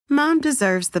Mom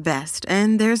deserves the best,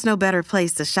 and there's no better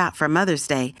place to shop for Mother's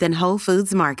Day than Whole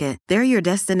Foods Market. They're your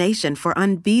destination for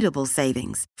unbeatable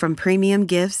savings, from premium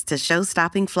gifts to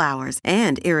show-stopping flowers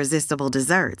and irresistible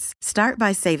desserts. Start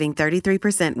by saving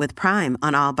 33% with Prime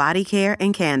on all body care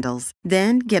and candles.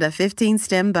 Then get a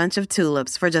 15-stem bunch of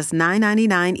tulips for just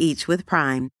 $9.99 each with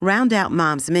Prime. Round out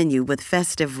Mom's menu with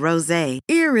festive rosé,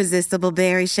 irresistible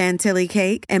berry chantilly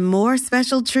cake, and more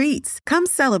special treats. Come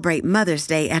celebrate Mother's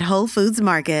Day at Whole Foods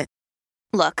Market.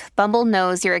 Look, Bumble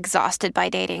knows you're exhausted by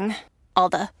dating. All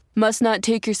the must not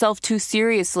take yourself too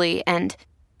seriously and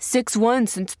 6'1"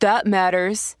 since that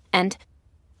matters. And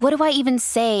what do I even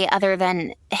say other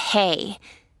than hey?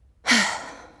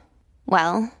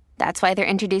 Well, that's why they're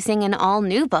introducing an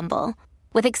all-new Bumble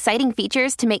with exciting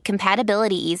features to make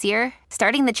compatibility easier,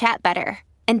 starting the chat better,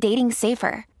 and dating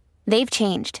safer. They've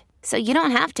changed, so you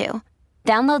don't have to.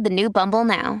 Download the new Bumble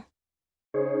now.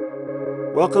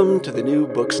 Welcome to the New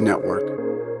Books Network.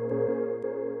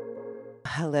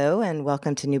 Hello, and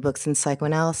welcome to New Books in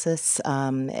Psychoanalysis,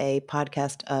 a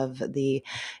podcast of the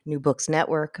New Books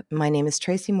Network. My name is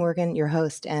Tracy Morgan, your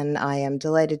host, and I am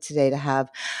delighted today to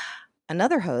have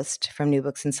another host from New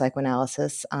Books in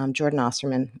Psychoanalysis, Jordan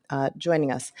Osterman,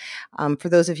 joining us. For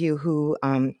those of you who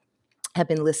have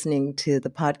been listening to the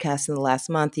podcast in the last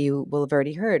month, you will have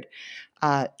already heard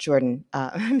Jordan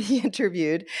be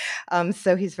interviewed.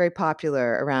 So he's very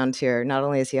popular around here. Not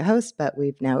only is he a host, but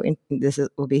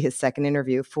will be his second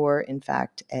interview for, in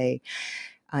fact, a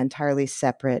entirely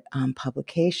separate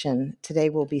publication. Today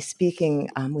we'll be speaking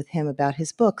with him about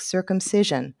his book,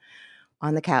 Circumcision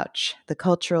on the Couch: The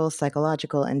Cultural,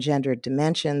 Psychological, and Gendered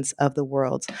Dimensions of the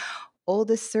World's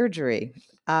Oldest Surgery.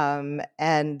 So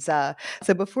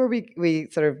before we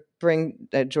sort of bring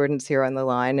Jordan's here on the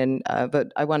line,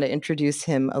 but I want to introduce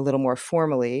him a little more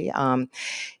formally.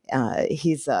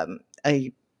 He's a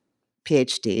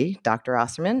PhD, Dr.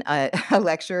 Osterman, a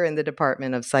lecturer in the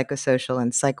Department of Psychosocial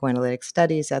and Psychoanalytic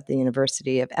Studies at the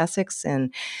University of Essex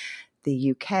in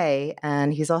the UK,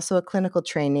 and he's also a clinical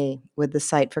trainee with the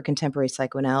Site for Contemporary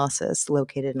Psychoanalysis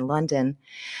located in London.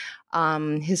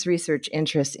 His research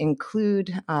interests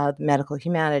include medical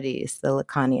humanities, the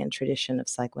Lacanian tradition of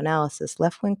psychoanalysis,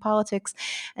 left-wing politics,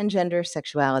 and gender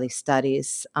sexuality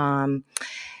studies.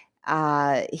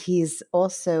 He's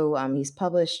also he's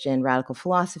published in Radical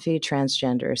Philosophy,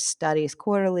 Transgender Studies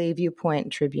Quarterly, Viewpoint,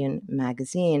 and Tribune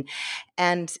Magazine.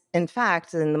 And in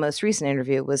fact, in the most recent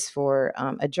interview was for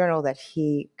a journal that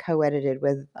he co-edited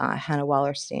with Hannah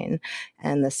Wallerstein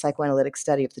and the Psychoanalytic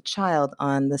Study of the Child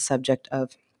on the subject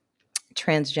of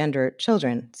transgender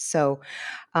children. So,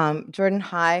 Jordan,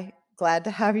 hi. Glad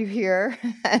to have you here.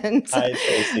 Hi,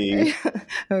 Tracy.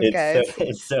 Okay.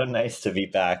 It's so nice to be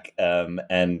back.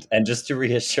 And just to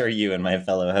reassure you and my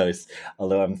fellow hosts,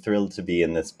 although I'm thrilled to be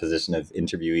in this position of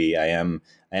interviewee, I am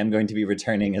going to be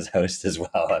returning as host as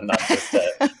well. I'm not just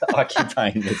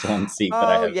occupying this one seat, but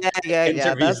I have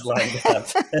interviews lined up.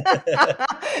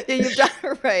 Yeah, you've done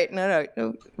it right. No,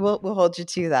 we'll hold you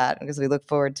to that because we look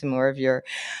forward to more of your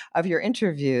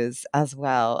interviews as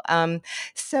well.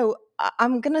 So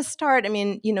I'm going to start. I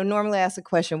mean, normally I ask a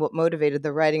question, what motivated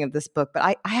the writing of this book? But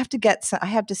I have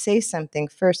to say something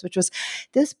first, which was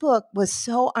this book was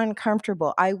so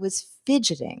uncomfortable. I was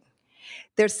fidgeting.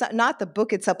 There's not the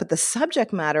book itself, but the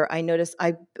subject matter. I noticed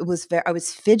I was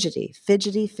fidgety,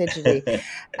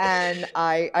 and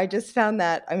I just found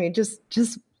that. I mean, just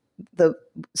the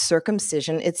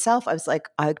circumcision itself, I was like,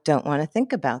 I don't want to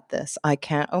think about this. I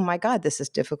can't. Oh my God, this is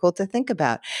difficult to think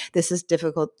about. This is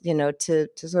difficult, to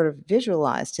sort of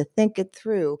visualize, to think it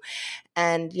through.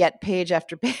 And yet, page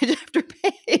after page after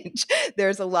page,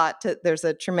 there's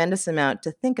a tremendous amount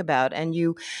to think about. And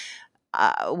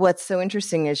what's so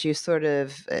interesting is you sort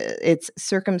of, it's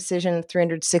circumcision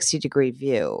 360-degree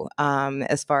view.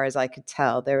 As far as I could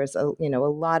tell, there was a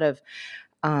lot of,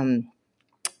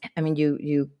 I mean,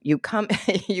 you come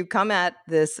at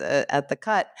this at the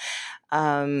cut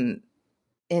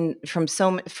from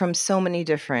so many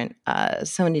different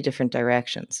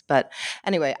directions. But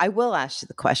anyway, I will ask you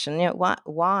the question: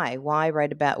 why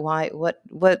write about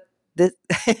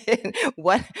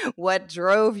what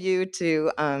drove you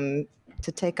to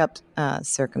take up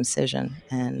circumcision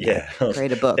and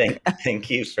create a book? Thank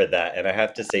you for that. And I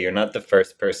have to say, you're not the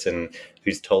first person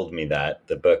who's told me that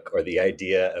the book or the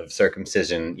idea of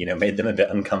circumcision, made them a bit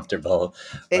uncomfortable,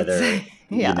 whether,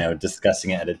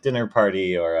 discussing it at a dinner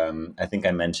party or I think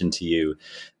I mentioned to you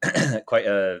quite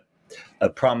a a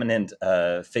prominent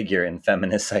figure in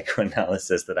feminist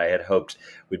psychoanalysis that I had hoped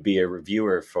would be a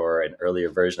reviewer for an earlier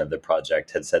version of the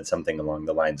project had said something along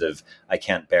the lines of, "I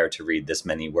can't bear to read this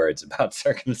many words about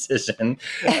circumcision."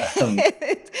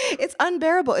 It's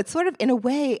unbearable. It's sort of, in a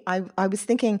way, I was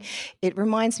thinking, it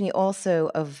reminds me also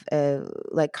of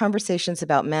like conversations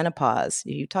about menopause.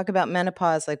 You talk about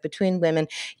menopause, like between women,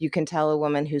 you can tell a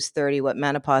woman who's 30 what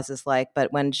menopause is like,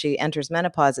 but when she enters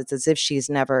menopause, it's as if she's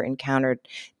never encountered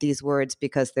these words,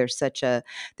 because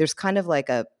there's kind of like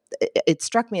it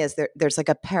struck me as there's like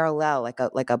a parallel,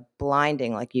 like a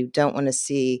blinding, like you don't want to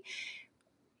see,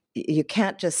 you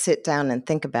can't just sit down and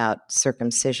think about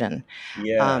circumcision.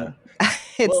 Yeah.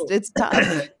 It's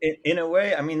tough. In a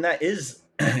way, I mean, that is,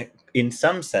 in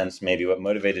some sense, maybe what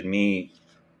motivated me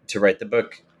to write the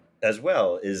book as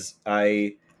well, is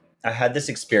I had this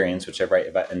experience, which I write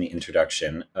about in the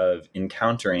introduction, of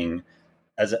encountering,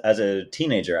 as a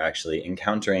teenager, actually,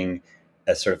 encountering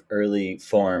a sort of early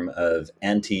form of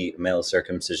anti-male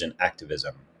circumcision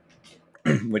activism,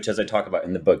 which, as I talk about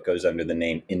in the book, goes under the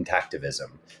name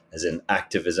intactivism, as in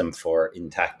activism for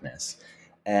intactness.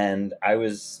 And I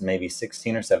was maybe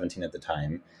 16 or 17 at the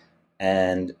time.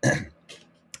 And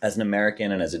as an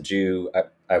American and as a Jew,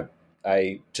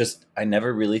 I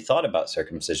never really thought about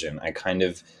circumcision. I kind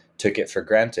of took it for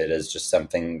granted as just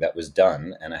something that was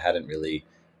done. And I hadn't really,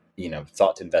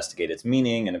 thought to investigate its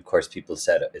meaning. And of course, people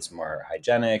said it's more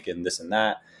hygienic and this and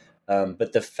that.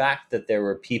 But the fact that there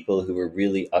were people who were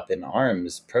really up in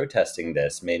arms protesting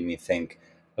this made me think,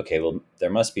 okay, well,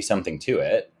 there must be something to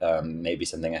it. Maybe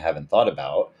something I haven't thought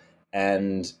about.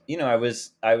 And, I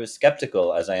was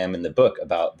skeptical, as I am in the book,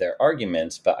 about their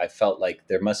arguments, but I felt like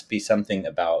there must be something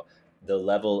about the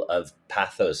level of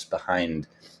pathos behind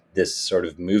this sort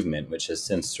of movement, which has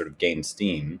since sort of gained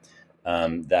steam,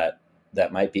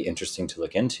 that might be interesting to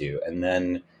look into. And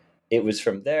then it was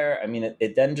from there, I mean,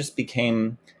 it then just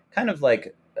became kind of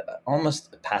like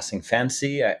almost a passing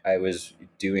fancy. I was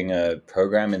doing a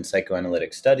program in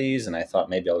psychoanalytic studies, and I thought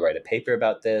maybe I'll write a paper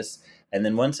about this. And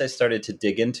then once I started to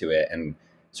dig into it and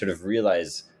sort of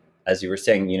realize, as you were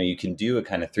saying, you can do a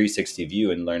kind of 360 view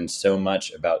and learn so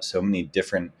much about so many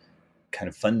different kind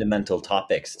of fundamental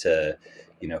topics, to,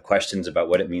 questions about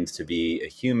what it means to be a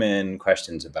human,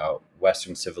 questions about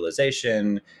Western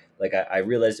civilization. Like I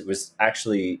realized it was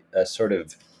actually a sort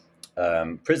of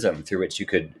prism through which you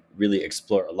could really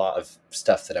explore a lot of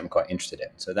stuff that I'm quite interested in.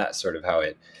 So that's sort of how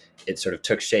it sort of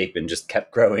took shape and just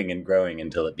kept growing and growing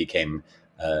until it became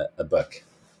a book.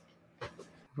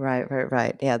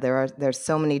 Right. Yeah, there's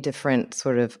so many different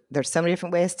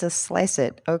ways to slice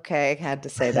it. Okay, had to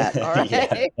say that. All right.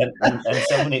 Yeah. And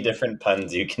so many different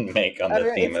puns you can make on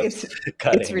the theme of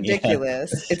cutting. It's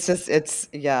ridiculous. Yeah. It's just,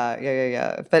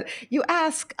 But you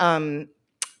ask,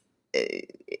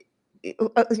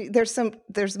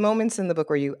 there's moments in the book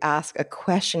where you ask a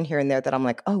question here and there that I'm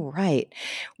like, oh, right.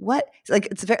 What, like,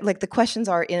 it's very, like, the questions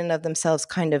are in and of themselves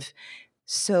kind of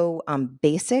so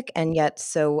basic and yet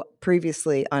so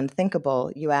previously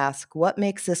unthinkable. You ask, what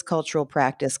makes this cultural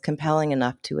practice compelling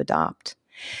enough to adopt?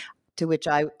 To which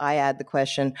I add the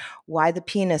question, why the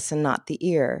penis and not the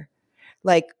ear?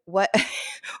 Like, what?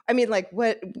 I mean, like,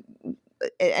 what?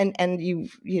 And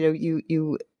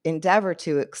you endeavor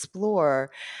to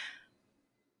explore,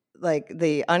 like,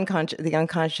 the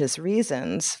unconscious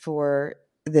reasons for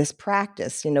this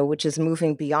practice, which is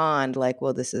moving beyond, like,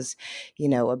 well, this is,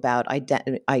 about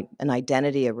an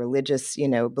identity, a religious,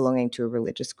 belonging to a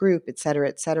religious group, et cetera,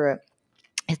 et cetera.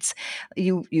 It's,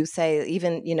 you say,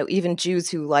 even Jews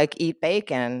who eat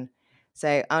bacon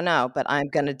say, oh no, but I'm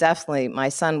going to definitely, my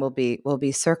son will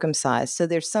be circumcised. So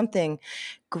there's something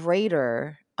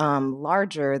greater,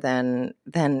 larger than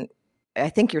I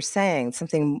think you're saying,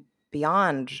 something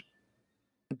beyond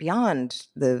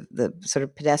the sort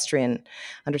of pedestrian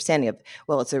understanding of,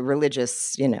 well, it's a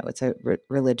religious, it's a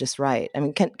religious rite. I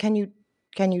mean, can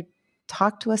you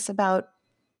talk to us about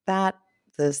that?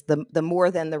 The more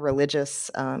than the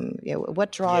religious,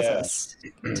 what draws us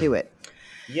to it?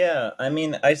 Yeah, I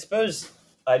mean, I suppose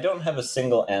I don't have a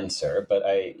single answer, but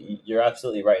you're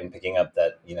absolutely right in picking up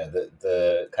that,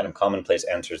 the kind of commonplace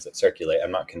answers that circulate,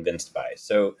 I'm not convinced by.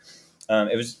 So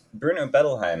it was Bruno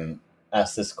Bettelheim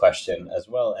asked this question as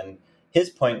well, and his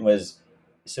point was,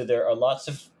 so there are lots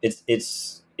of,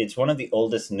 it's one of the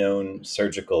oldest known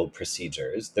surgical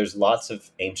procedures. There's lots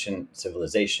of ancient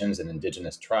civilizations and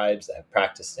indigenous tribes that have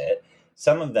practiced it,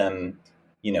 some of them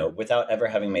without ever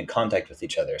having made contact with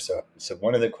each other. So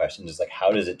one of the questions is, like,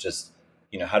 how does it just,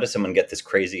 how does someone get this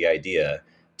crazy idea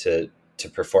to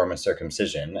perform a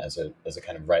circumcision as a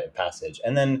kind of rite of passage?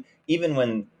 And then even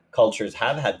when cultures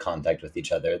have had contact with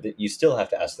each other, that you still have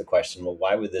to ask the question, well,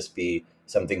 why would this be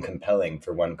something compelling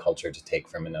for one culture to take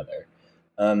from another?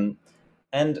 And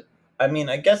I mean,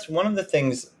 I guess one of the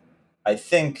things I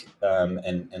think,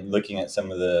 and looking at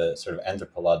some of the sort of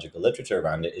anthropological literature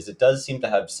around it, is it does seem to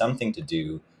have something to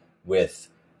do with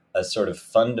a sort of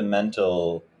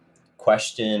fundamental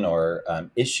question or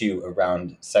issue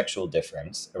around sexual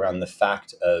difference, around the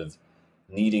fact of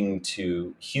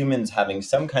humans having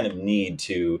some kind of need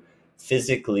to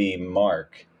physically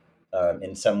mark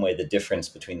in some way the difference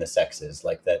between the sexes,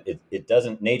 like that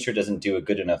nature doesn't do a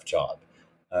good enough job.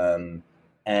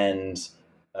 And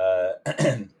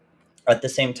at the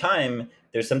same time,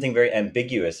 there's something very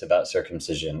ambiguous about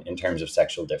circumcision in terms of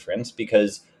sexual difference,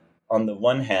 because on the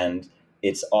one hand,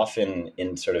 it's often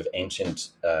in sort of ancient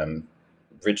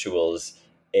rituals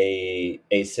a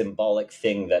symbolic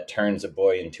thing that turns a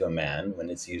boy into a man when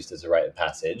it's used as a rite of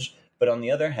passage. But on the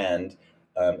other hand,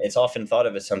 it's often thought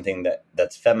of as something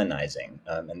that's feminizing.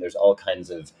 And there's all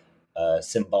kinds of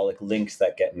symbolic links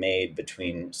that get made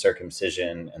between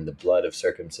circumcision and the blood of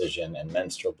circumcision and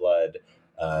menstrual blood.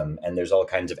 And there's all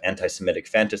kinds of anti-Semitic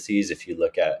fantasies. If you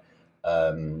look at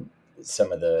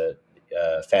some of the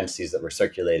fantasies that were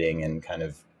circulating in kind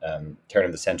of turn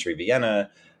of the century Vienna,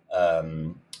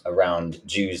 around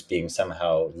Jews being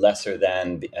somehow lesser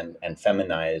than and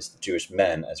feminized Jewish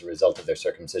men as a result of their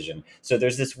circumcision. So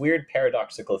there's this weird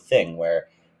paradoxical thing where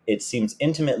it seems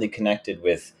intimately connected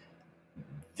with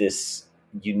this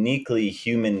uniquely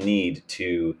human need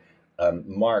to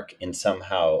mark in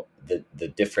somehow the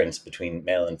difference between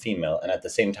male and female, and at the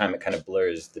same time it kind of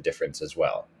blurs the difference as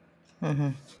well. Mm-hmm.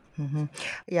 Mm-hmm.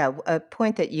 Yeah, a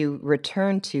point that you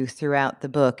return to throughout the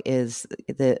book is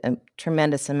the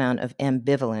tremendous amount of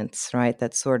ambivalence, right?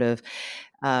 That's sort of,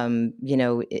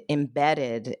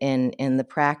 embedded in the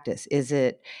practice. Is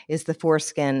the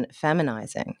foreskin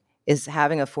feminizing? Is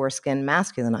having a foreskin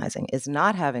masculinizing? Is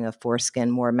not having a foreskin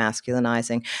more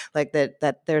masculinizing? Like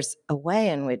that there's a way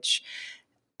in which,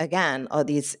 again, all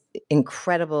these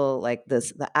incredible, like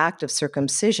the act of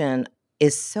circumcision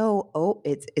is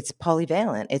it's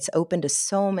polyvalent. It's open to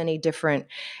so many different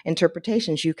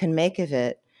interpretations you can make of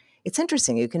it. It's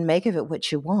interesting. You can make of it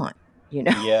what you want.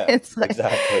 Yeah, It's like,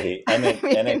 exactly. And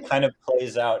it kind of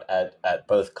plays out at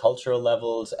both cultural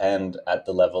levels and at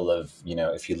the level of,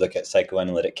 if you look at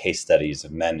psychoanalytic case studies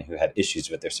of men who had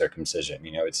issues with their circumcision,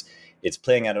 it's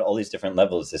playing out at all these different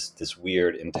levels, this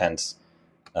weird, intense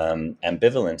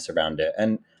ambivalence around it.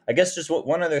 And I guess just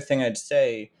one other thing I'd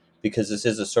say, because this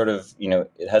is a sort of,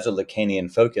 it has a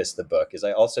Lacanian focus, the book, is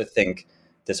I also think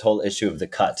this whole issue of the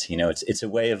cut, it's a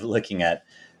way of looking at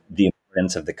the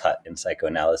importance of the cut in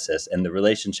psychoanalysis and the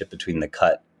relationship between the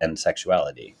cut and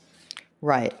sexuality.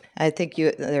 Right. I think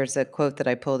there's a quote that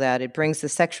I pulled out. It brings the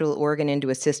sexual organ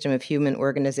into a system of human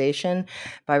organization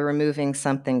by removing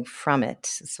something from it.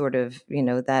 Sort of,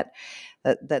 that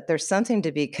there's something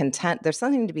to be content. There's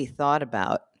something to be thought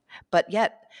about, but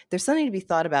yet there's something to be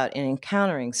thought about in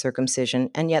encountering circumcision.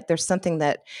 And yet there's something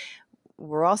that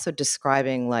we're also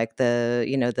describing, like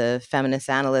the feminist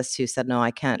analysts who said, no,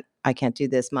 I can't do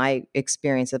this. My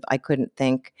experience of I couldn't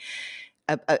think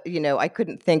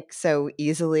so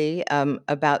easily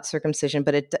about circumcision,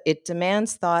 but it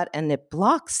demands thought, and it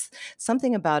blocks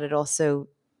something about it. Also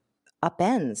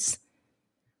upends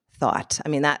thought. I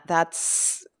mean,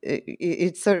 that's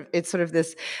it's sort of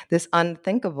this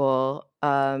unthinkable,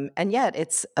 and yet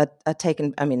it's a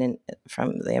taken. I mean,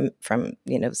 from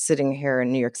sitting here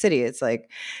in New York City, it's like,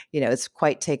 it's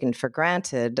quite taken for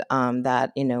granted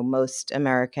that most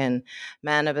American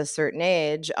men of a certain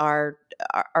age are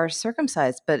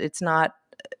circumcised, but it's not.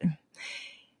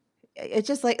 It's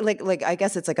just like I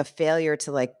guess it's like a failure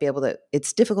to be able to.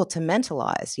 It's difficult to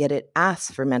mentalize, yet it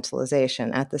asks for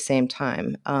mentalization at the same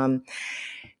time. I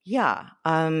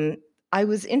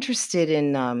was interested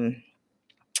in.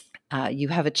 You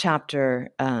have a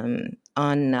chapter on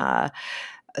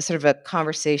sort of a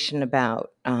conversation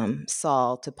about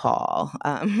Saul to Paul,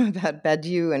 about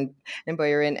Badiou and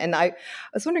Boyarin, and I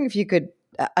was wondering if you could.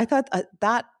 I thought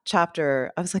that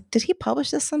chapter. I was like, did he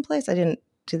publish this someplace? I didn't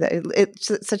do that. It's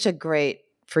such a great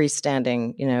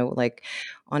freestanding, like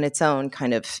on its own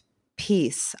kind of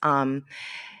piece.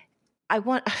 I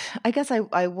wanted,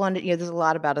 there's a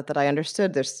lot about it that I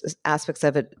understood. There's aspects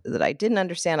of it that I didn't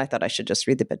understand. I thought I should just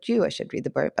read the Badiou. I should read the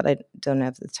book, but I don't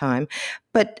have the time.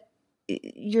 But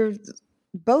you're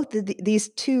both these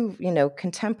two,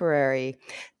 contemporary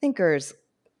thinkers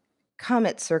come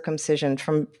at circumcision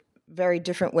from very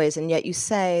different ways, and yet you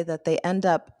say that they end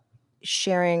up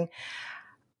sharing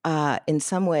in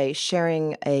some way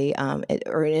sharing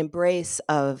or an embrace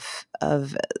of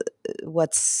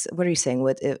what are you saying,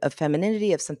 of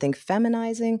femininity, of something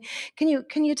feminizing? Can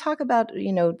you talk about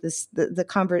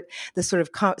the sort of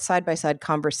side by side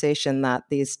conversation that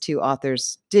these two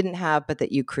authors didn't have, but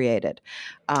that you created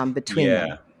between them?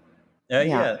 Yeah. Yeah.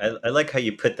 Yeah, I like how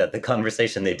you put that, the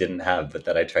conversation they didn't have, but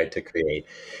that I tried to create.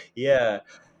 Yeah.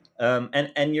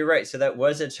 And you're right. So that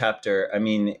was a chapter, I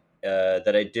mean,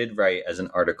 that I did write as an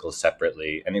article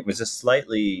separately. And it was a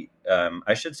slightly,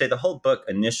 I should say, the whole book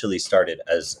initially started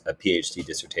as a PhD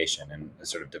dissertation and has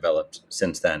sort of developed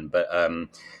since then. But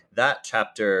that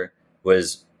chapter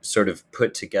was sort of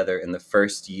put together in the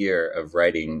first year of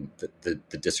writing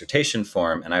the dissertation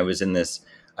form. And I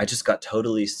just got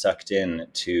totally sucked in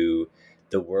to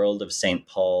the world of St.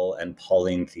 Paul and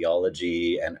Pauline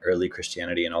theology and early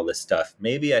Christianity and all this stuff.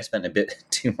 Maybe I spent a bit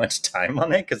too much time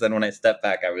on it, because then when I stepped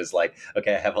back, I was like,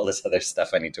 okay, I have all this other stuff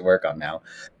I need to work on now.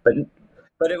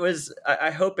 But it was,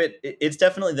 I hope it's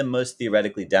definitely the most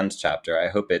theoretically dense chapter. I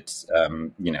hope it's,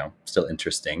 still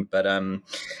interesting. But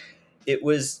it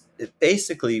was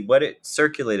basically what it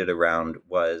circulated around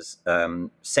was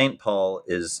St. Paul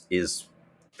is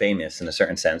famous in a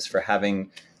certain sense for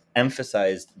having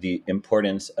emphasized the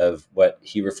importance of what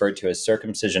he referred to as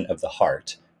circumcision of the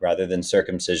heart rather than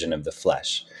circumcision of the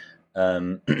flesh.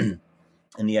 And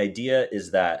the idea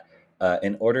is that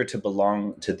in order to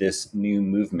belong to this new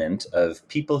movement of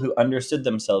people who understood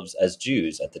themselves as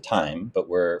Jews at the time, but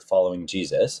were following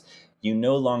Jesus, you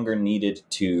no longer needed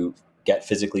to get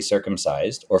physically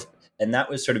circumcised, and that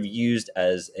was sort of used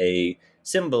as a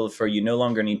symbol for you no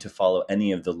longer need to follow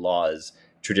any of the laws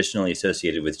traditionally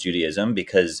associated with Judaism,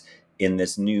 because in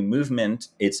this new movement,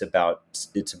 it's about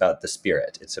the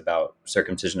spirit. It's about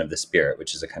circumcision of the spirit,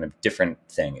 which is a kind of different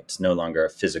thing. It's no longer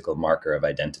a physical marker of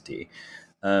identity.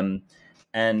 And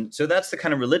so that's the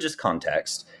kind of religious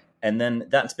context. And then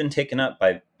that's been taken up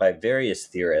by various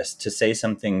theorists to say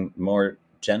something more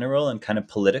general and kind of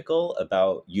political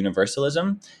about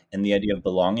universalism and the idea of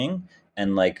belonging,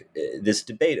 and this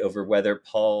debate over whether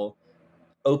Paul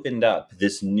opened up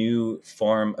this new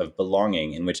form of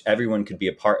belonging in which everyone could be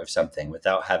a part of something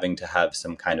without having to have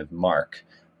some kind of mark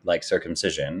like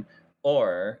circumcision.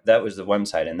 Or that was the one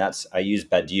side, and I use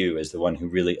Badiou as the one who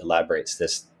really elaborates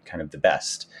this kind of the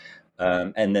best.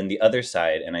 And then the other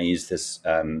side, and I use this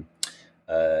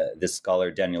scholar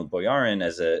Daniel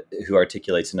Boyarin who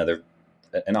articulates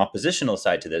an oppositional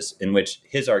side to this, in which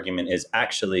his argument is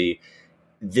actually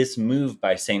this move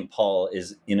by St. Paul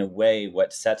is in a way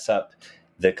what sets up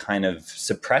the kind of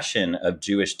suppression of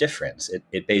Jewish difference.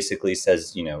 It basically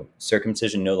says,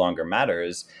 circumcision no longer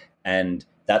matters. And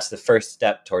that's the first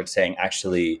step towards saying,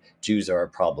 actually, Jews are a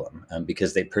problem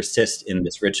because they persist in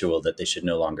this ritual that they should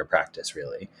no longer practice,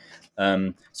 really.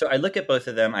 So I look at both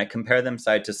of them, I compare them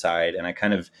side to side, and I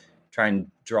kind of try and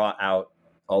draw out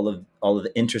all of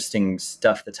the interesting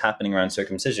stuff that's happening around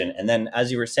circumcision. And then,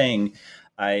 as you were saying,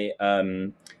 I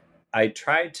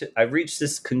reached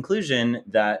this conclusion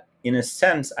that, in a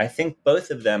sense, I think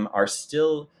both of them are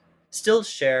still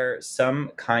share some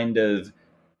kind of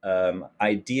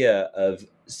idea of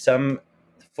some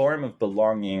form of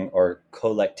belonging or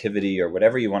collectivity or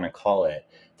whatever you want to call it,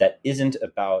 that isn't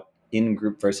about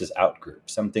in-group versus out-group,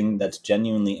 something that's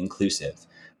genuinely inclusive.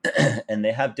 And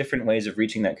they have different ways of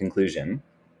reaching that conclusion.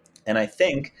 And I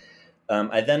think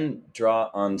I then draw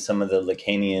on some of the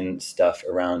Lacanian stuff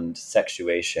around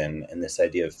sexuation and this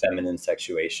idea of feminine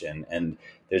sexuation. And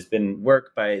there's been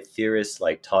work by theorists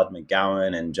like Todd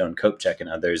McGowan and Joan Kopchak and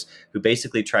others who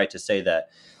basically tried to say that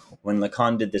when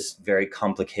Lacan did this very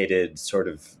complicated sort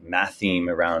of math theme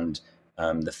around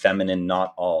the feminine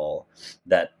not all,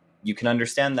 that you can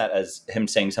understand that as him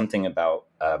saying something about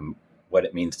what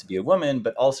it means to be a woman,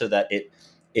 but also that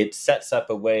it sets up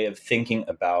a way of thinking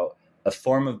about a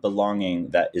form of belonging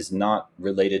that is not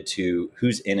related to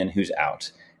who's in and who's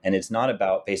out. And it's not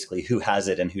about basically who has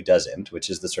it and who doesn't, which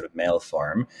is the sort of male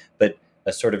form, but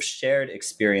a sort of shared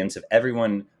experience of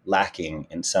everyone lacking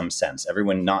in some sense,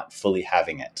 everyone not fully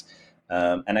having it.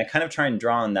 And I kind of try and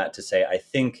draw on that to say, I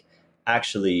think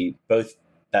actually both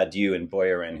Badiou and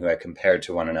Boyarin, who I compared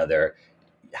to one another,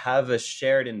 have a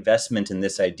shared investment in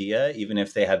this idea, even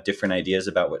if they have different ideas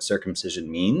about what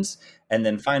circumcision means. And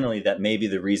then finally, that maybe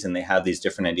the reason they have these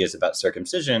different ideas about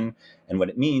circumcision and what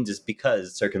it means is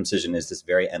because circumcision is this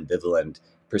very ambivalent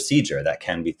procedure that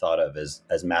can be thought of as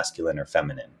masculine or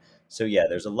feminine. So yeah,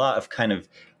 there's a lot of kind of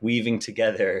weaving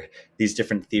together these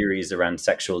different theories around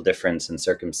sexual difference and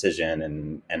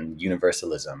circumcision and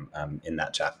universalism in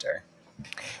that chapter.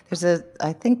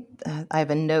 I think I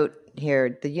have a note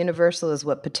here, the universal is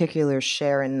what particulars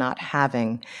share in not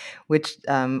having, which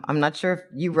I'm not sure if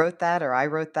you wrote that or I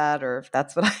wrote that, or if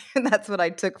that's what that's what I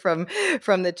took from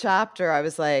the chapter. I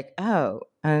was like, oh,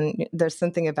 and there's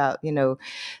something about,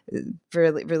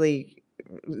 really, really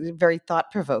very thought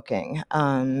provoking.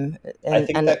 I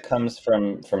think And that comes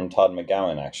from Todd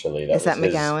McGowan, actually. That is was that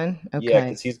his. McGowan? Yeah, Okay.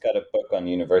 because he's got a book on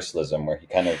universalism where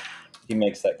he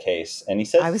makes that case, and he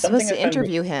says I was something supposed I to found.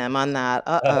 interview him on that.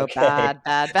 Okay. Bad,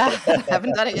 bad, bad.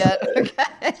 Haven't done it yet. Okay.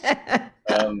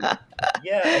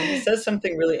 Yeah, and he says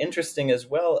something really interesting as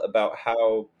well about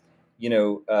how, you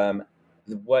know,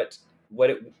 what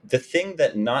the thing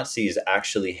that Nazis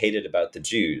actually hated about the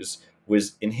Jews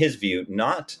was, in his view,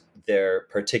 not their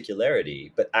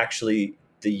particularity, but actually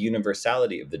the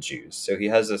universality of the Jews. So he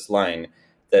has this line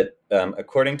that,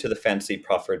 according to the fantasy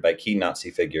proffered by key Nazi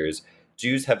figures,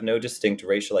 Jews have no distinct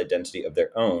racial identity of their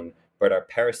own, but are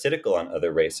parasitical on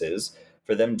other races.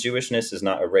 For them, Jewishness is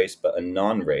not a race, but a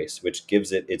non-race, which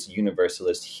gives it its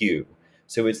universalist hue.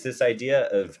 So it's this idea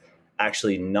of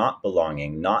actually not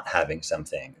belonging, not having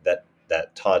something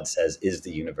that Todd says is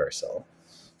the universal.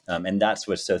 And that's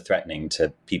what's so threatening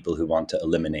to people who want to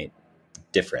eliminate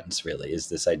difference, really, is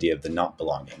this idea of the not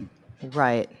belonging.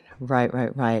 Right.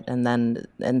 And then,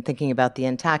 thinking about the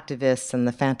intactivists and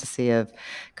the fantasy of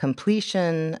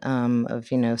completion, of,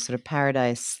 sort of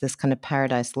paradise, this kind of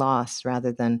paradise lost,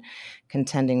 rather than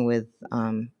contending with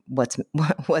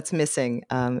what's missing,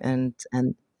 and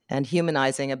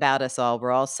humanizing about us all.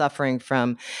 We're all suffering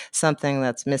from something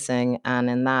that's missing, and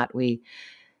in that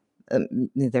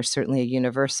there's certainly a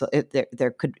universal.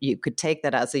 You could take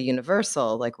that as a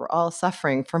universal, like we're all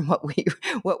suffering from what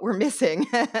we're missing,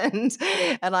 and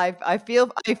I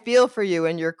feel for you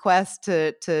in your quest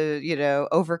to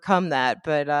overcome that,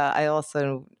 but I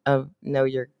also know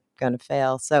you're going to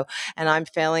fail. So, and I'm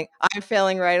failing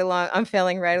right along. I'm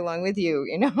failing right along with you.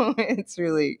 It's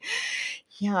really.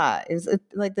 Yeah,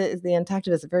 like the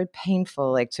Intactivist is very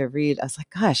painful, like to read. I was like,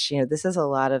 gosh, this is a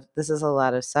lot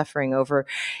of suffering over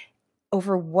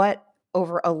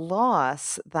a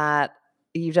loss that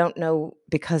you don't know,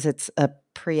 because it's a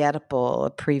pre-Oedipal, a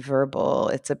pre-verbal,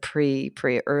 it's a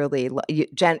pre-early.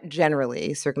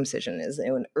 Generally, circumcision is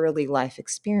an early life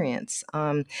experience.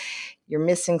 You're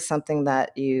missing something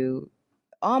that you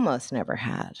almost never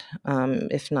had,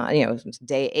 if not,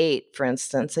 day 8, for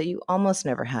instance, that you almost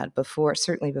never had before,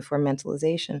 certainly before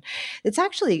mentalization. It's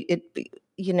actually,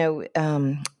 you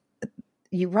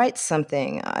write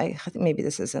something, I think maybe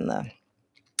this is in the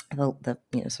sort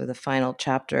of the final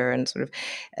chapter, and sort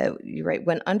of you write,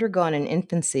 when undergone in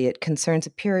infancy, it concerns a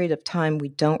period of time we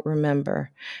don't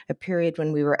remember, a period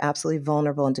when we were absolutely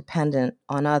vulnerable and dependent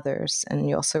on others. And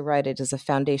you also write, it as a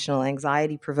foundational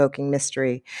anxiety-provoking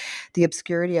mystery, the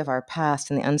obscurity of our past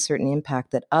and the uncertain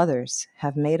impact that others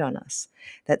have made on us,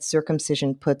 that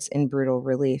circumcision puts in brutal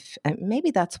relief. And maybe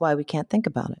that's why we can't think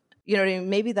about it. You know what I mean?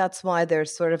 Maybe that's why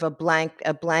there's sort of a blankness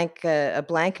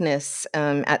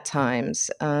at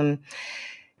times,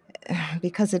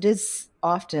 because it is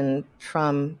often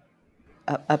from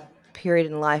a period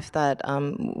in life that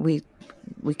we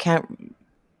can't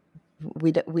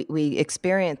we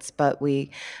experience, but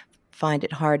we find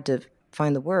it hard to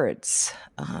find the words.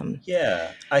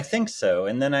 Yeah, I think so.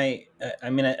 And then I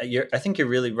think you're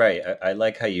really right. I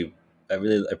like how I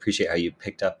really appreciate how you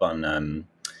picked up on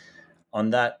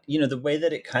that, the way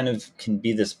that it kind of can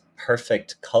be this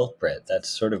perfect culprit. That's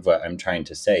sort of what I'm trying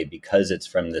to say, because it's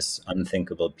from this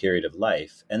unthinkable period of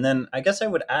life. And then I guess I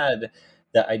would add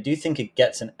that I do think it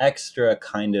gets an extra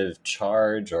kind of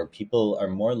charge, or people are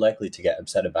more likely to get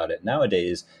upset about it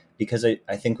nowadays, because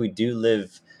I think we do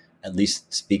live, at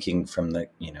least speaking from the,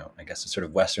 I guess a sort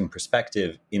of Western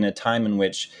perspective, in a time in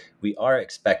which we are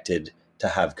expected to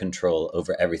have control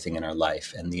over everything in our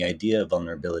life. And the idea of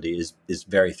vulnerability is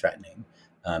very threatening.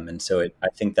 And so I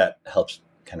think that helps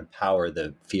kind of power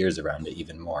the fears around it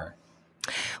even more.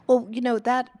 Well,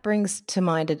 that brings to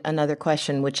mind another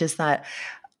question, which is that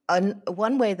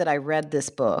one way that I read this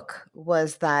book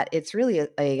was that it's really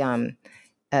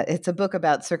it's a book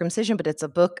about circumcision, but it's a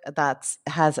book that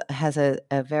has a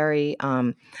very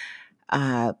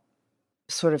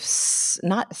sort of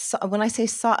not when I say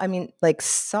soft, I mean like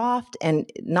soft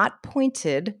and not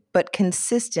pointed, but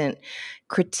consistent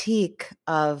critique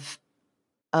of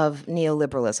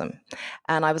neoliberalism.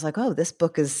 And I was like, oh, this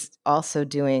book is also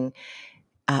doing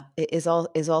is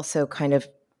also kind of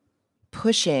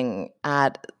pushing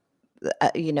at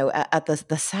at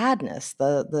the sadness,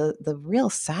 the real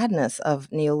sadness of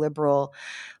neoliberal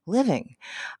living.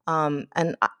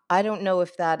 And I don't know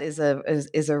if that is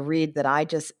a read that I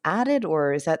just added,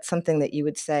 or is that something that you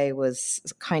would say was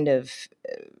kind of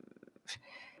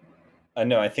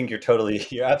No, I think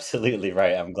you're absolutely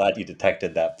right. I'm glad you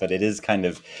detected that. But it is kind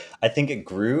of, I think it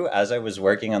grew as I was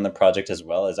working on the project as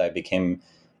well as I became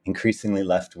increasingly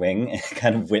left wing and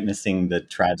kind of witnessing the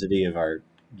tragedy of our,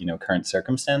 current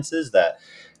circumstances that,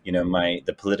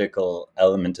 the political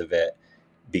element of it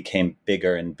became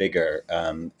bigger and bigger.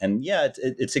 And yeah,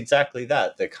 it's exactly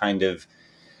that. The kind of,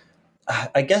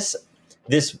 I guess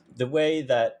the way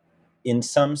that in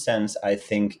some sense, I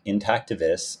think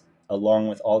intactivists, along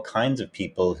with all kinds of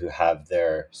people who have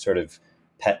their sort of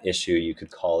pet issue, you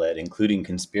could call it, including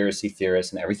conspiracy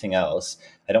theorists and everything else.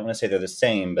 I don't want to say they're the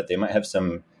same, but they might have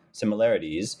some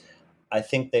similarities. I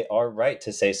think they are right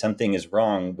to say something is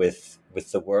wrong with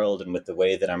the world and with the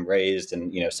way that I'm raised,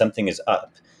 and something is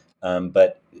up.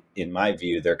 But in my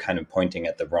view, they're kind of pointing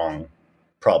at the wrong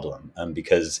problem,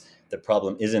 because the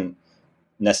problem isn't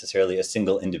necessarily a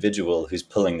single individual who's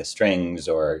pulling the strings,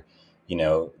 or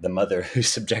the mother who's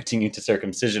subjecting you to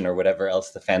circumcision, or whatever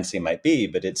else the fancy might be,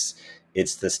 but it's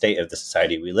the state of the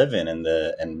society we live in,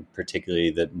 and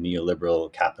particularly the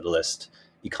neoliberal capitalist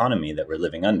economy that we're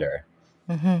living under.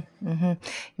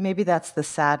 Maybe that's the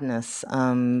sadness,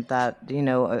 that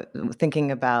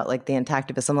thinking about like the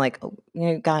intactivism, like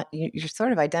you're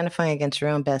sort of identifying against your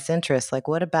own best interests. Like,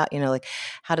 what about like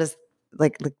how does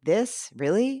like this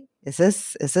really is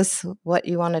this what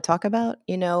you want to talk about?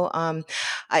 Like,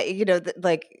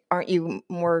 aren't you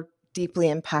more deeply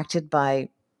impacted by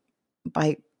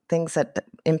things that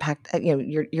impact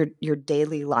your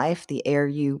daily life, the air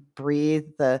you breathe,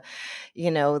 the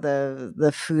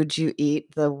the food you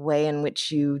eat, the way in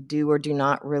which you do or do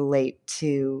not relate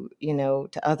to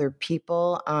to other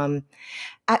people.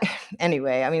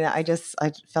 Anyway, I mean, I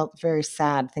felt very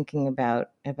sad thinking about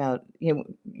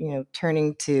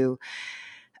turning to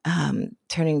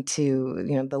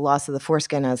the loss of the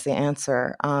foreskin as the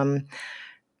answer.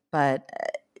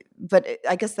 But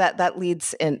I guess that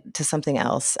leads into something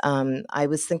else. I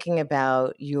was thinking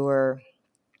about your,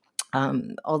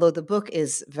 although the book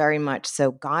is very much so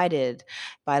guided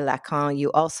by Lacan,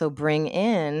 you also bring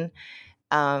in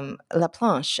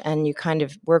Laplanche, and you kind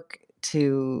of work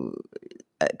to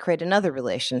create another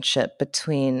relationship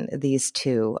between these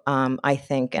two, I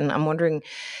think. And I'm wondering,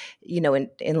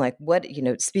 in like what,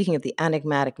 speaking of the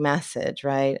enigmatic message,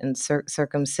 right, and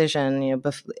circumcision,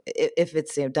 if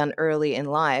it's done early in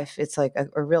life, it's like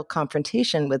a real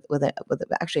confrontation with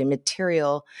actually a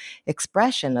material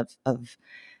expression of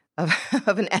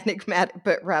an enigmatic,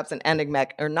 but perhaps an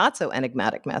enigmatic or not so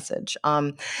enigmatic message.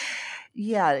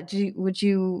 Yeah, would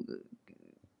you?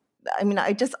 I mean,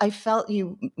 I felt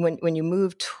you when you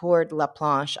moved toward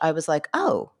Laplanche. I was like,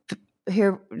 oh,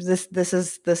 here, this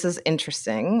is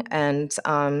interesting, and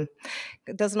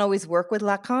it doesn't always work with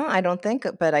Lacan, I don't think,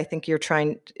 but I think you're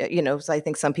trying. So I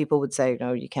think some people would say,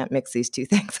 no, you can't mix these two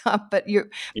things up. But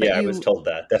I was told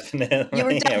that, definitely. You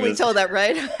were definitely told that,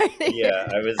 right? Yeah,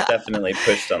 I was definitely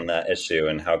pushed on that issue,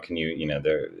 and how can you,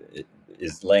 there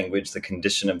is language the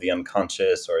condition of the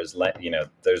unconscious, or is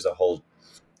there's a whole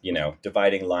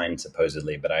dividing line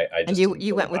supposedly, but I just and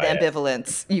you went with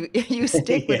ambivalence. You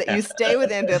stick with it. You stay with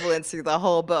ambivalence through the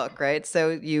whole book, right? So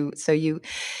you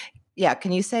yeah.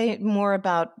 Can you say more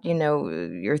about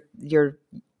your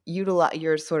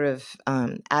sort of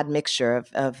admixture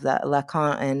of the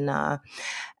Lacan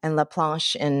and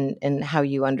Laplanche, and how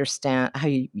you understand how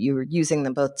you're using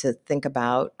them both to think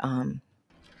about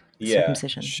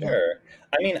circumcision? Sure. Yeah.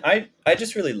 I mean, I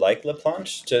just really like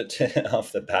Laplanche to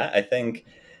off the bat. I think,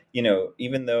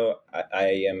 even though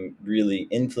I am really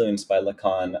influenced by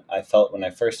Lacan, I felt when I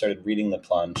first started reading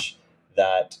Laplanche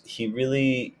that he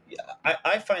really,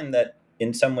 I find that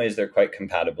in some ways they're quite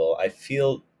compatible. I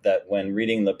feel that when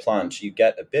reading Laplanche, you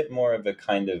get a bit more of a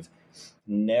kind of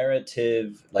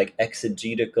narrative, like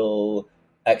exegetical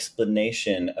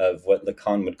explanation of what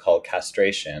Lacan would call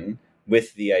castration,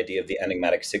 with the idea of the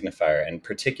enigmatic signifier. And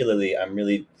particularly, I'm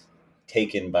really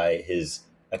taken by his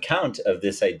account of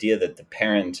this idea that the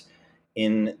parent,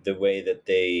 in the way that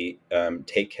they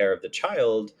take care of the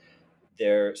child,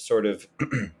 they're sort of,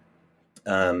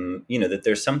 that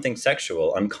there's something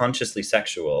sexual, unconsciously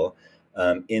sexual,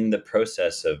 in the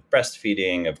process of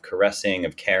breastfeeding, of caressing,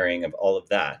 of caring, of all of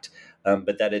that.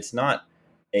 But that it's not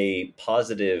a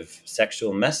positive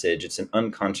sexual message, it's an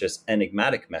unconscious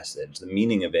enigmatic message. The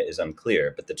meaning of it is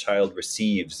unclear, but the child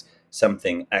receives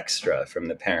something extra from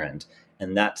the parent,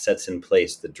 and that sets in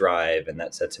place the drive, and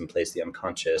that sets in place the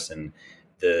unconscious, and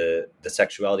the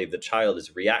sexuality of the child is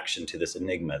a reaction to this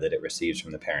enigma that it receives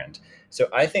from the parent. So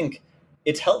I think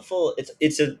it's helpful.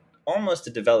 It's almost a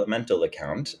developmental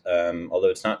account, although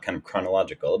it's not kind of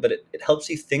chronological, but it helps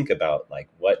you think about like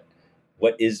what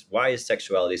why is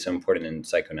sexuality so important in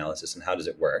psychoanalysis, and how does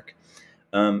it work?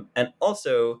 And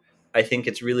also, I think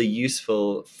it's really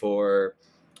useful for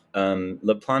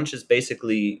Laplanche is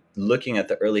basically looking at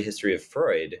the early history of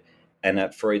Freud and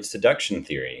at Freud's seduction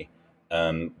theory,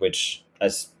 which,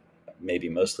 as maybe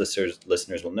most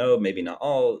listeners will know, maybe not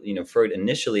all, Freud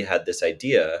initially had this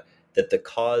idea that the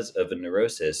cause of a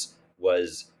neurosis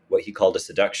was what he called a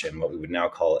seduction, what we would now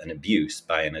call an abuse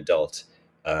by an adult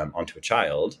onto a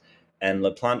child. And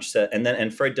Laplanche said,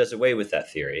 and Freud does away with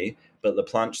that theory, but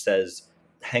Laplanche says,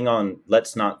 hang on,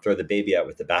 let's not throw the baby out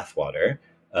with the bathwater.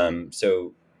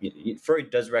 So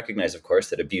Freud does recognize, of course,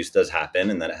 that abuse does happen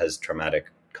and that it has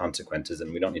traumatic consequences,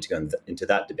 and we don't need to go into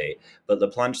that debate. But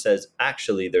Laplanche says,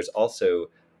 actually, there's also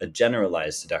a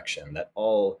generalized seduction that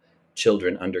all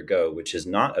children undergo, which is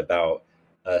not about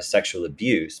sexual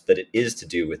abuse, but it is to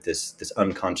do with this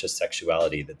unconscious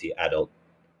sexuality that the adult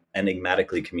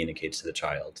enigmatically communicates to the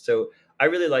child. So I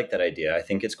really like that idea. I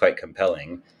think it's quite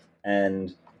compelling.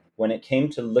 And when it came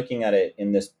to looking at it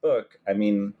in this book, I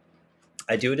mean,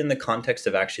 I do it in the context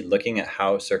of actually looking at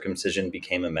how circumcision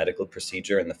became a medical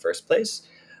procedure in the first place.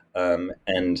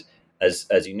 And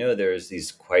as you know, there's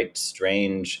these quite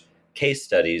strange case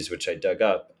studies, which I dug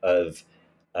up, of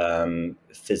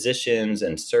physicians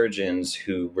and surgeons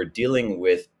who were dealing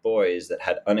with boys that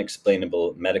had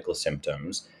unexplainable medical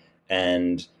symptoms,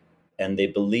 and they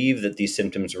believe that these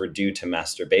symptoms were due to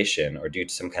masturbation or due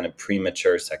to some kind of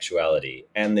premature sexuality,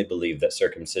 and they believe that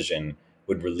circumcision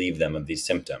would relieve them of these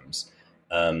symptoms.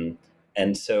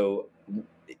 And so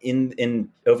in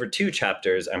over 2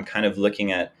 chapters, I'm kind of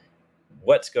looking at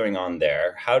what's going on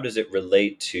there. How does it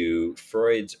relate to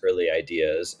Freud's early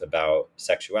ideas about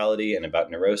sexuality and about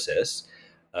neurosis?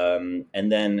 And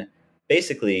then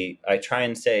basically I try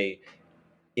and say,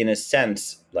 in a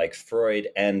sense, like Freud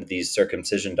and these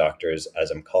circumcision doctors,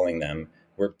 as I'm calling them,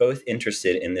 were both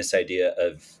interested in this idea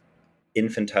of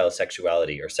infantile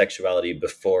sexuality, or sexuality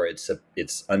before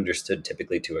it's understood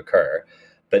typically to occur.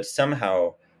 But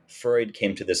somehow Freud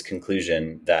came to this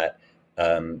conclusion that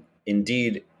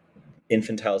indeed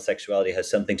infantile sexuality has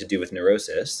something to do with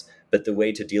neurosis, but the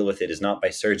way to deal with it is not by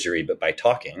surgery, but by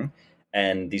talking.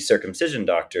 And the circumcision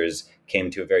doctors came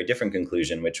to a very different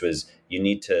conclusion, which was you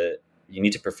need to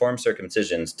perform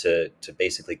circumcisions to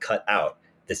basically cut out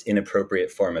this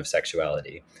inappropriate form of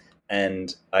sexuality.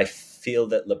 And I feel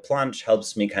that Laplanche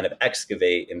helps me kind of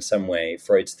excavate in some way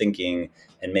Freud's thinking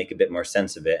and make a bit more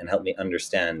sense of it, and help me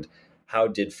understand how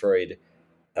did Freud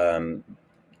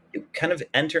kind of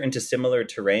enter into similar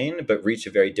terrain, but reach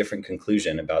a very different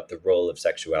conclusion about the role of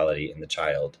sexuality in the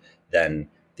child than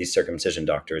these circumcision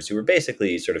doctors, who were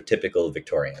basically sort of typical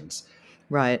Victorians.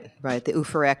 Right. The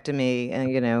oophorectomy,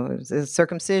 and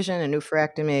circumcision and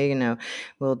oophorectomy,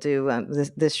 will do.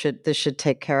 This should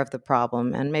take care of the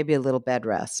problem, and maybe a little bed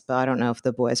rest. But I don't know if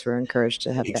the boys were encouraged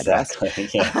to have exactly.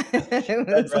 bed rest. Yeah,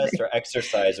 bed rest or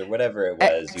exercise or whatever it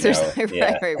was. Exercise,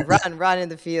 right. Run in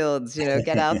the fields.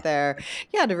 Get out there.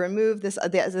 Yeah, to remove this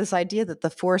idea that the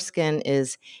foreskin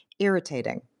is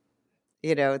irritating.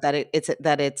 That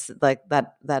it's like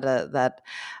that.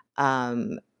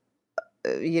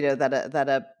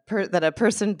 That a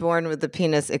person born with the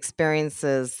penis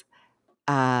experiences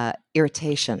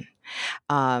irritation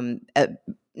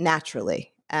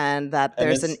naturally, and that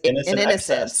there's an innocence.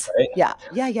 Excess, right?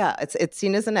 Yeah. It's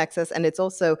seen as an excess, and it's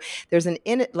also there's an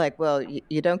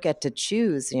you don't get to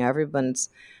choose. Everyone's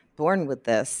born with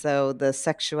this, so the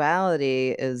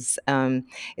sexuality is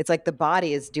it's like the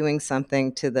body is doing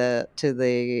something to the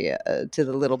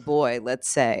little boy, let's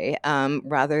say,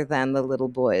 rather than the little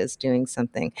boy is doing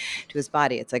something to his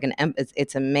body. It's like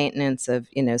it's a maintenance of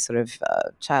sort of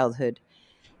childhood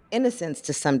innocence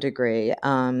to some degree,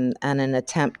 and an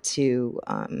attempt to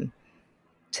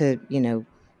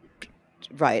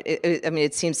right.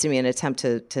 It seems to me an attempt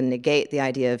to negate the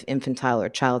idea of infantile or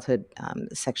childhood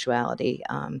sexuality.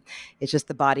 It's just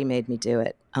the body made me do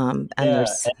it. And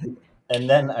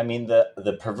then,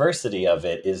 the perversity of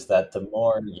it is that the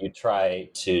more you try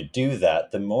to do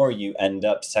that, the more you end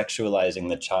up sexualizing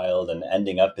the child and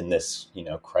ending up in this,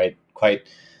 quite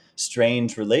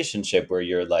strange relationship where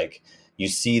you're like, you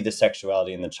see the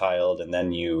sexuality in the child, and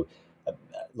then you,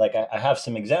 I have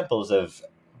some examples of.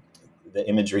 The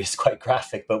imagery is quite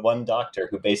graphic, but one doctor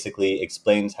who basically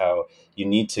explains how you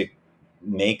need to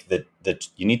make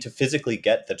you need to physically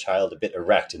get the child a bit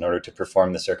erect in order to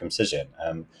perform the circumcision.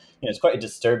 It's quite a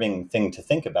disturbing thing to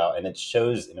think about, and it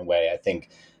shows in a way, I think,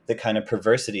 the kind of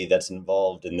perversity that's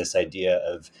involved in this idea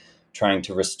of trying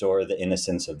to restore the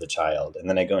innocence of the child. And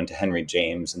then I go into Henry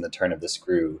James and The Turn of the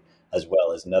Screw as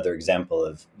well as another example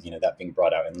of that being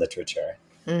brought out in literature.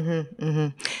 Mm-hmm, mm-hmm.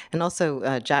 And also,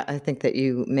 I think that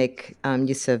you make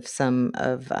use of some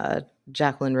of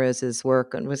Jacqueline Rose's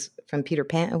work, and was from Peter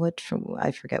Pan. What from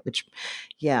I forget which.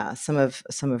 Yeah, some of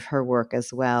her work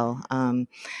as well.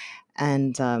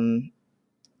 And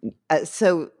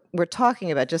so we're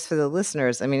talking about, just for the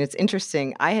listeners, I mean, it's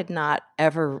interesting. I had not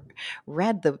ever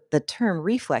read the term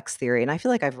reflex theory, and I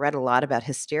feel like I've read a lot about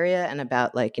hysteria and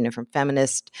about, like, from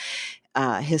feminist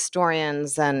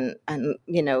historians and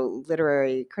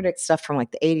literary critics, stuff from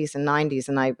like the 80s and 90s,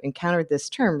 and I encountered this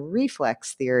term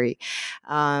reflex theory,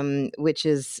 which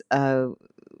was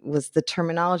the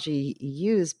terminology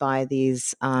used by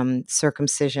these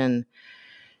circumcision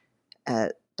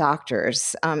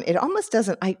doctors. It almost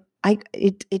doesn't.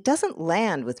 It doesn't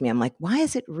land with me. I'm like, why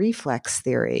is it reflex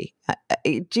theory?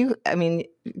 Do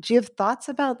you have thoughts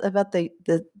about their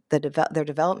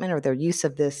development or their use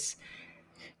of this?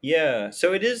 Yeah,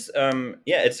 so it is.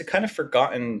 It's a kind of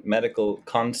forgotten medical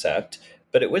concept,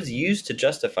 but it was used to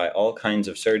justify all kinds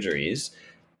of surgeries,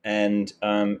 and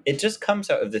it just comes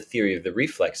out of the theory of the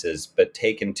reflexes, but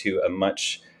taken to a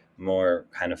much more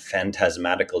kind of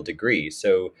phantasmatical degree.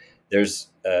 So there's,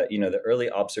 the early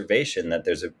observation that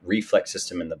there's a reflex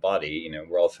system in the body.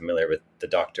 We're all familiar with the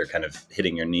doctor kind of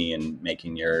hitting your knee and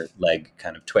making your leg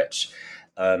kind of twitch,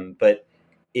 but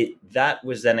that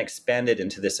was then expanded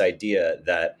into this idea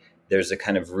that there's a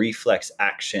kind of reflex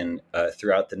action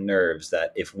throughout the nerves,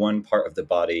 that if one part of the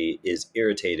body is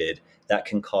irritated, that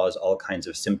can cause all kinds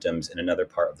of symptoms in another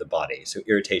part of the body. So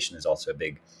irritation is also a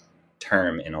big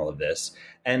term in all of this.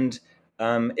 And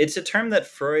it's a term that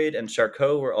Freud and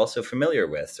Charcot were also familiar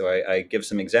with. So I give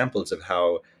some examples of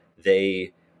how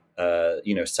they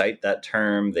cite that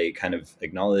term. They kind of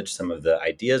acknowledge some of the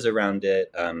ideas around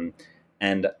it.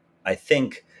 And I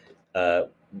think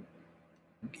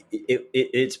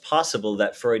it's possible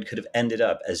that Freud could have ended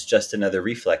up as just another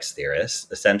reflex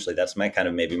theorist. Essentially, that's my kind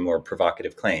of maybe more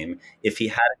provocative claim. If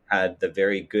he had the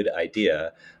very good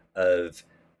idea of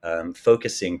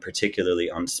focusing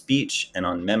particularly on speech and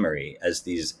on memory as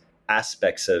these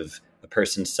aspects of a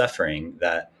person's suffering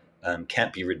that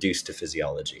can't be reduced to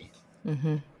physiology.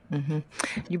 Mm-hmm. Mm-hmm.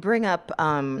 You bring up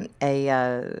I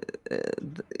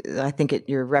think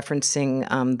you're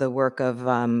referencing the work of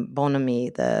Bonamy,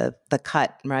 the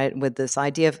cut, right? With this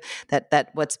idea of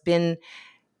that what's been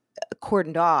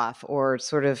cordoned off or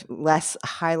sort of less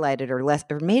highlighted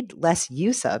or made less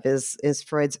use of is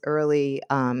Freud's early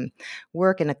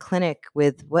work in a clinic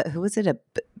with who was it, a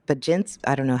Baginski?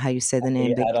 I don't know how you say the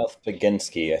name. Adolf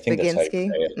Baginski, I think that's how you say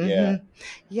it. Mm-hmm.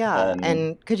 Yeah.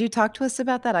 And could you talk to us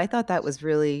about that? I thought that was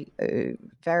really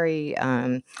very,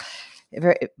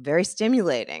 very, very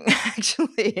stimulating,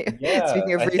 actually. Yeah,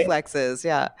 Speaking of reflexes,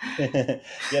 yeah.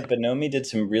 Yeah, Bonomi did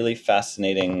some really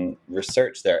fascinating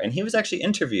research there, and he was actually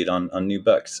interviewed on New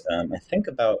Books. I think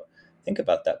about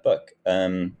that book.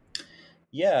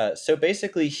 So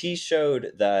basically, he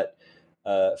showed that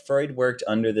Freud worked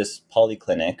under this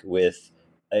polyclinic with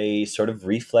a sort of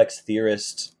reflex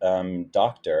theorist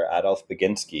doctor, Adolf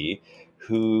Baginski,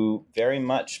 who very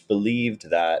much believed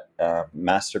that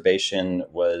masturbation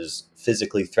was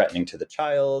physically threatening to the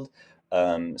child,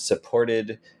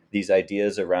 supported these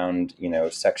ideas around,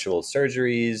 sexual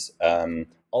surgeries,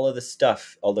 all of this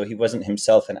stuff. Although he wasn't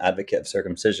himself an advocate of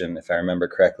circumcision, if I remember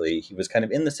correctly, he was kind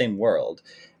of in the same world.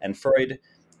 And Freud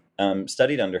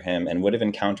studied under him and would have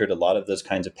encountered a lot of those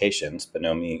kinds of patients.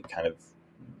 Bonomi kind of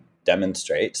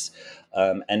demonstrates.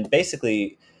 And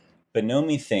basically,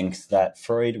 Bonomi thinks that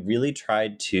Freud really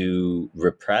tried to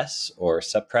repress or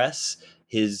suppress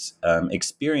his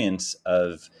experience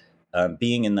of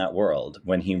being in that world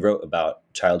when he wrote about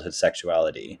childhood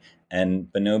sexuality.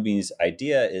 And Bonomi's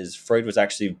idea is Freud was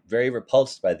actually very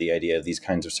repulsed by the idea of these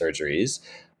kinds of surgeries.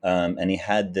 And he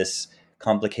had this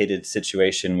complicated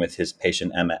situation with his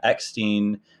patient Emma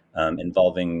Eckstein,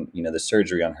 involving the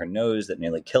surgery on her nose that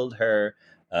nearly killed her.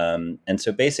 And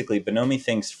so basically, Bonomi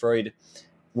thinks Freud,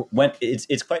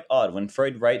 it's quite odd when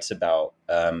Freud writes about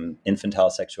infantile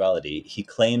sexuality, he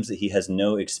claims that he has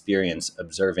no experience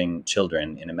observing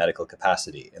children in a medical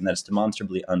capacity, and that's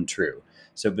demonstrably untrue.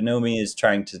 So Bonomi is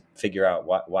trying to figure out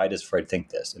why does Freud think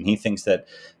this, and he thinks that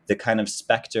the kind of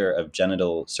specter of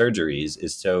genital surgeries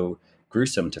is so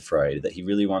gruesome to Freud that he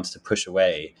really wants to push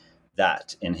away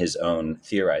that in his own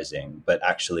theorizing, but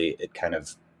actually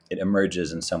it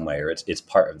emerges in some way, or it's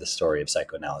part of the story of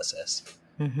psychoanalysis.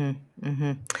 Mm-hmm,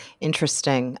 mm-hmm.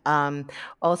 Interesting.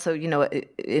 Also,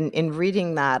 in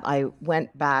reading that, I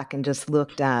went back and just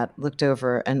looked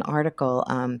over an article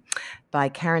by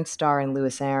Karen Starr and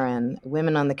Louis Aaron,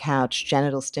 "Women on the Couch: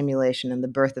 Genital Stimulation and the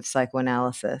Birth of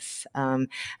Psychoanalysis." And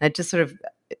it just sort of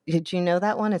Did you know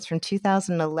that one? It's from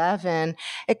 2011.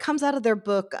 It comes out of their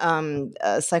book,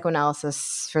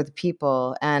 Psychoanalysis for the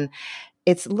People. And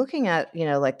it's looking at,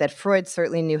 like that Freud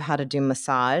certainly knew how to do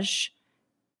massage,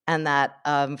 and that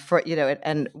for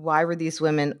and why were these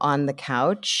women on the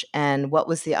couch, and what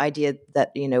was the idea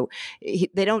that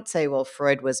they don't say, well,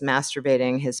 Freud was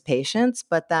masturbating his patients,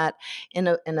 but that in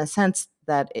a sense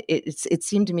that it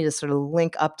seemed to me to sort of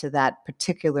link up to that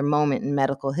particular moment in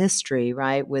medical history,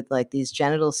 right, with like these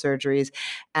genital surgeries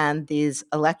and these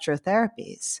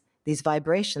electrotherapies, these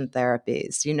vibration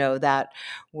therapies, that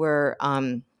were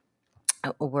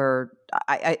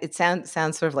it sounds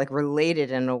sort of like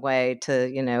related in a way to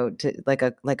to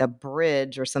like a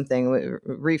bridge or something,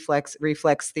 reflex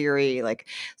theory, like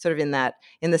sort of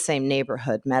in the same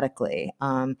neighborhood medically.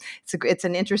 It's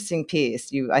an interesting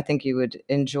piece. I think you would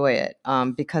enjoy it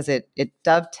because it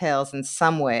dovetails in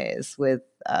some ways with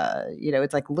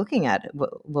it's like looking at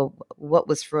what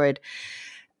was Freud.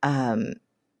 Genital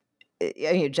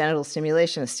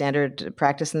stimulation, a standard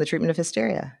practice in the treatment of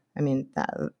hysteria. I mean,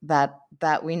 that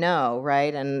we know,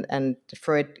 right? And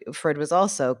Freud was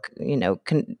also,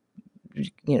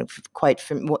 quite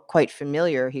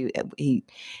familiar. He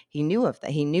knew of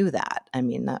that. He knew that. I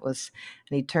mean, that was,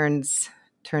 and he turns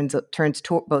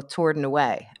both toward and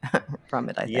away from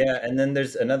it, I think. Yeah, and then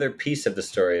there's another piece of the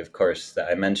story, of course,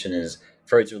 that I mentioned is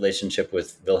Freud's relationship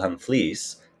with Wilhelm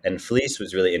Fliess. And Fliess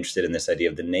was really interested in this idea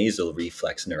of the nasal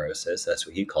reflex neurosis. That's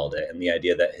what he called it. And the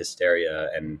idea that hysteria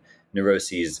and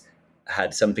neuroses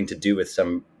had something to do with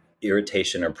some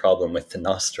irritation or problem with the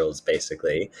nostrils,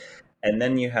 basically. And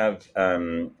then you have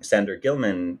Sander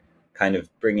Gilman kind of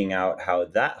bringing out how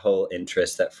that whole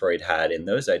interest that Freud had in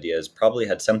those ideas probably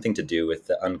had something to do with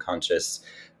the unconscious,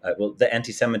 the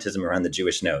anti-Semitism around the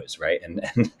Jewish nose, right? And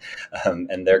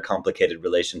their complicated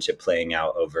relationship playing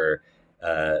out over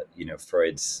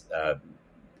Freud's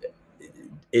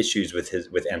issues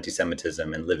with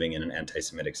anti-Semitism and living in an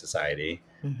anti-Semitic society.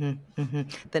 Mm-hmm, mm-hmm.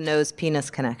 The nose-penis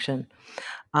connection.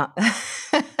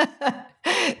 The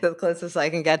closest I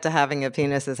can get to having a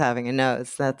penis is having a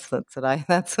nose. That's what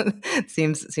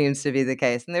seems to be the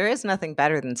case. And there is nothing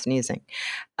better than sneezing.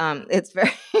 It's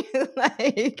very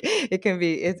it can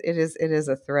be. It is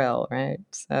a thrill, right?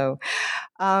 So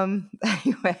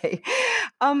anyway,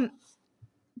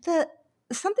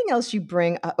 something else you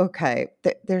bring,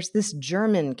 there's this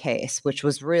German case, which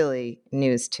was really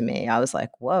news to me. I was like,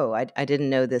 whoa, I didn't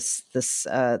know this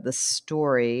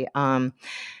story.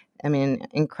 I mean,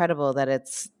 incredible that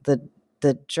it's the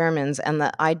Germans, and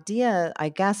the idea, I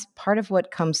guess, part of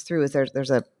what comes through is there's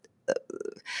a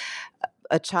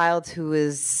child who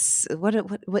is,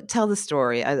 what tell the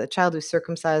story, a child who's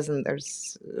circumcised, and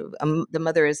there's the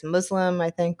mother is Muslim, I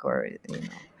think, or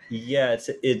Yeah,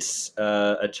 it's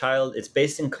a child. It's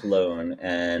based in Cologne,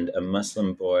 and a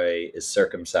Muslim boy is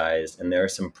circumcised, and there are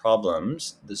some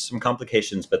problems. There's some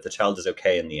complications, but the child is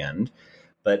okay in the end.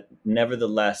 But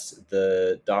nevertheless,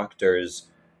 the doctors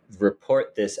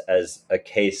report this as a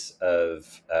case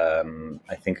of,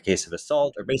 I think, a case of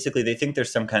assault, or basically they think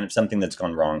there's something that's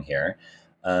gone wrong here,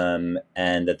 and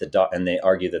that and they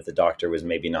argue that the doctor was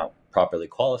maybe not properly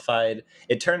qualified.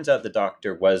 It turns out the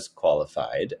doctor was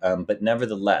qualified, but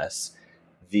nevertheless,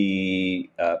 the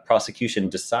prosecution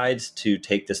decides to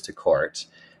take this to court,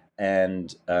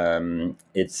 and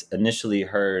it's initially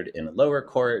heard in a lower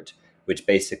court, which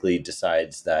basically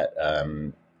decides that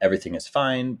everything is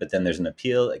fine, but then there's an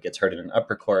appeal. It gets heard in an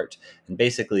upper court, and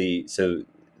basically, so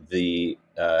the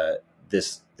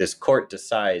this court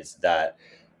decides that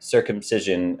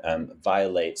circumcision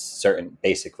violates certain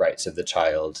basic rights of the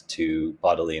child to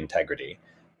bodily integrity.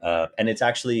 And it's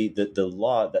actually the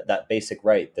law that basic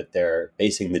right that they're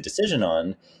basing the decision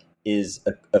on is,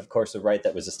 of course, a right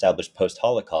that was established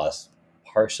post-Holocaust,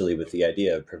 partially with the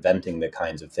idea of preventing the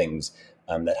kinds of things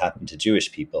that happened to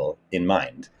Jewish people in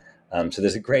mind. So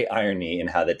there's a great irony in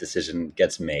how that decision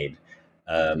gets made.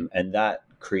 And that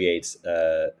creates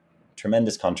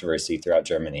tremendous controversy throughout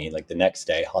Germany. Like the next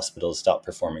day, hospitals stop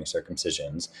performing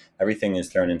circumcisions. Everything is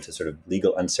thrown into sort of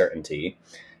legal uncertainty.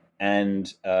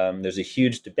 And there's a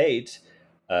huge debate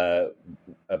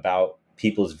about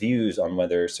people's views on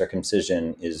whether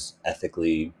circumcision is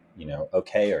ethically,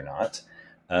 okay or not.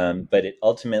 But it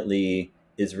ultimately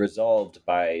is resolved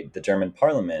by the German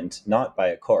parliament, not by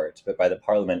a court, but by the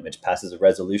parliament, which passes a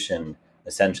resolution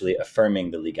essentially affirming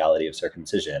the legality of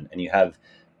circumcision. And you have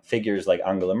figures like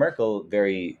Angela Merkel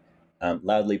very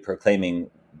loudly proclaiming,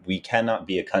 we cannot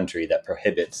be a country that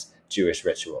prohibits Jewish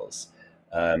rituals.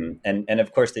 And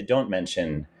of course, they don't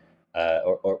mention,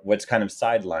 or what's kind of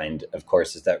sidelined, of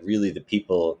course, is that really the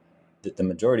people the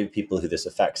majority of people who this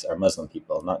affects are Muslim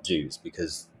people, not Jews,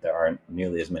 because there aren't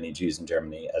nearly as many Jews in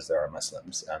Germany as there are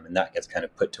Muslims. And that gets kind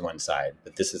of put to one side.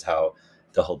 But this is how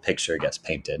the whole picture gets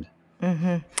painted.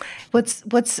 Mm-hmm.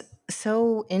 What's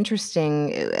so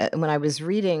interesting when I was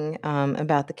reading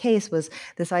about the case was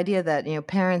this idea that,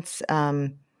 parents,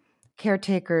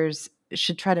 caretakers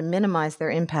should try to minimize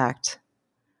their impact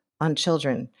on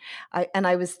children.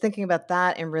 I was thinking about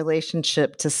that in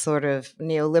relationship to sort of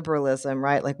neoliberalism,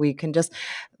 right? Like we can just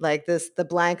like the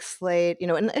blank slate,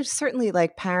 and it's certainly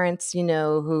like parents,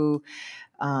 who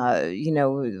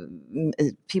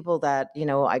people that,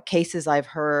 cases I've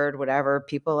heard, whatever,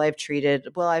 people I've treated.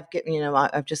 Well,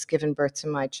 I've just given birth to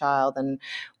my child, and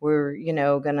we're,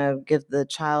 going to give the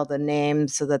child a name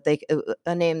so that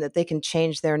a name that they can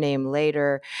change their name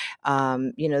later.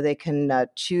 They can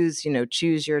choose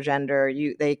your gender.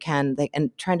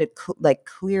 And trying to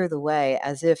clear the way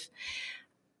as if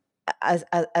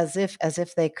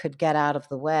they could get out of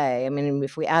the way. I mean,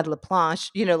 if we add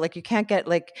Laplanche, you can't get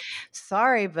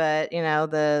sorry, but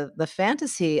the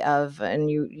fantasy of, and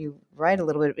you write a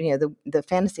little bit, the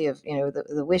fantasy of,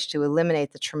 the wish to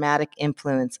eliminate the traumatic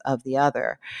influence of the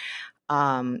other,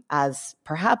 as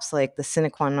perhaps like the sine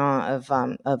qua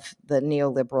non of the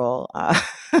neoliberal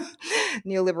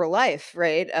neoliberal life,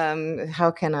 right?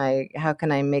 How can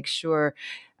I make sure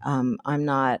I'm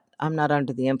not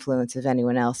under the influence of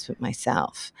anyone else but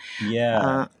myself?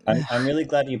 Yeah, I'm really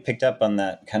glad you picked up on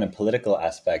that kind of political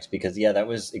aspect, because that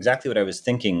was exactly what I was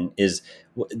thinking. Is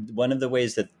one of the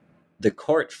ways that the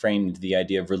court framed the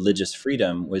idea of religious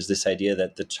freedom was this idea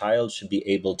that the child should be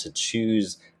able to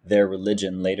choose their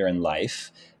religion later in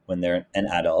life when they're an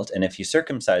adult, and if you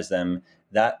circumcise them,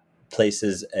 that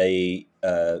places a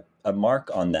mark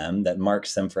on them that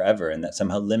marks them forever, and that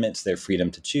somehow limits their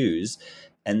freedom to choose.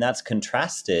 And that's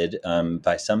contrasted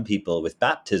by some people with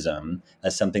baptism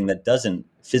as something that doesn't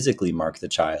physically mark the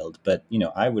child. But,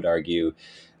 I would argue,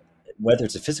 whether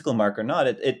it's a physical mark or not,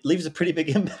 it leaves a pretty big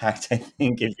impact, I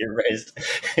think, if you're raised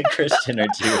Christian or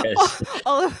Jewish.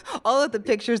 All of the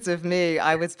pictures of me,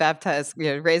 I was baptized,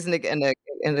 raised in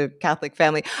a Catholic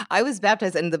family. I was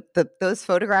baptized, and those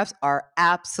photographs are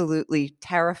absolutely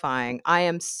terrifying.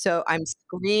 I'm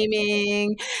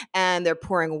screaming, and they're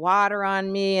pouring water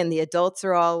on me, and the adults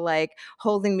are all like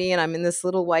holding me, and I'm in this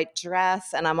little white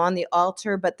dress, and I'm on the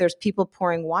altar, but there's people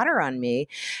pouring water on me,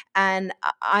 and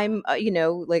I'm,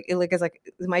 it's like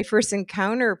my first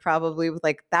encounter probably with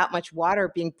like that much water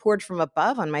being poured from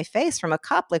above on my face from a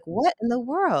cup. Like, what in the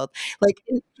world? Like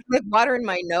water in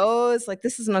my nose. Like,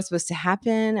 this is not supposed to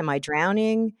happen. Am I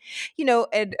drowning?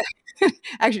 And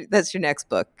actually, that's your next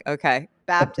book. Okay.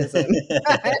 Baptism.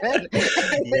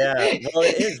 Yeah. Well,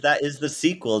 that is the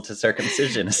sequel to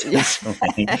circumcision,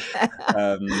 essentially.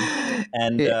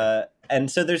 And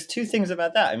so there's two things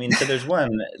about that. I mean, so there's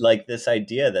one, like this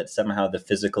idea that somehow the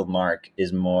physical mark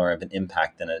is more of an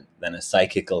impact than a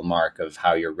psychical mark of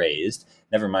how you're raised.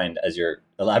 Never mind, as you're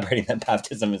elaborating, that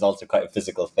baptism is also quite a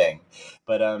physical thing.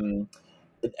 But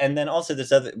and then also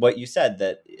this other, what you said,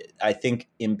 that I think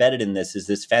embedded in this is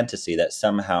this fantasy that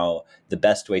somehow the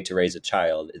best way to raise a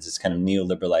child is this kind of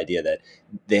neoliberal idea that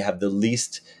they have the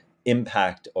least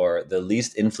impact or the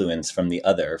least influence from the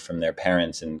other, from their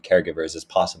parents and caregivers as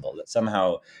possible, that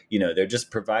somehow, they're just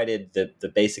provided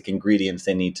the basic ingredients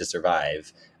they need to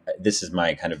survive. This is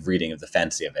my kind of reading of the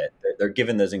fantasy of it. They're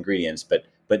given those ingredients, but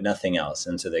nothing else.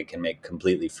 And so they can make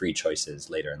completely free choices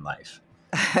later in life.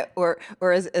 or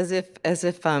as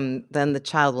if then the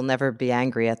child will never be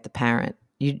angry at the parent.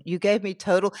 You gave me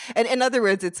total, and in other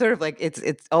words, it's sort of like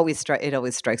it always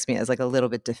strikes me as like a little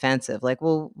bit defensive. Like,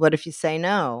 well, what if you say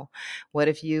no? What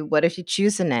if you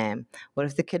choose a name? What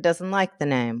if the kid doesn't like the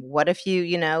name? What if you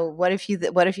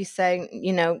say,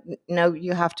 no,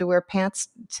 you have to wear pants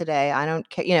today. I don't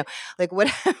care. Like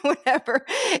whatever.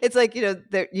 It's like,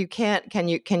 you can't.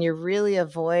 Can you really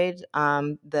avoid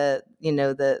the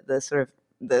sort of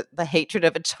the hatred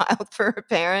of a child for a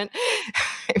parent?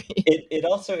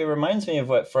 It reminds me of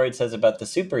what Freud says about the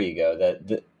superego,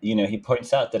 that he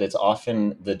points out that it's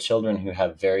often the children who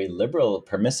have very liberal,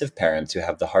 permissive parents who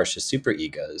have the harshest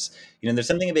superegos. There's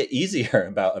something a bit easier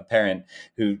about a parent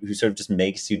who sort of just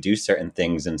makes you do certain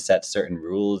things and sets certain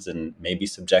rules and maybe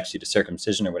subjects you to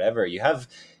circumcision or whatever. You have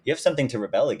something to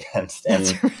rebel against, and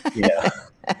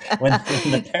when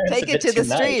the parents take it to the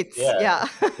streets. Yeah.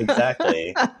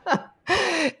 Exactly.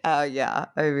 Yeah.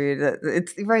 I mean,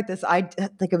 it's right.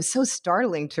 It was so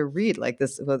startling to read like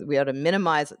this. We ought to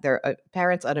minimize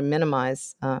parents ought to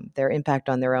minimize their impact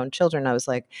on their own children. I was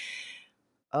like,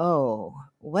 Oh,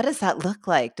 what does that look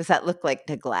like? Does that look like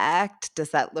neglect?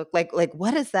 Does that look like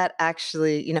what is that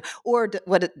actually, or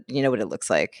what it looks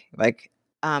like? Like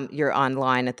you're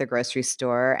online at the grocery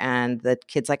store and the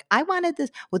kid's like, I wanted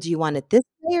this. Well, do you want it this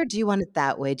way or do you want it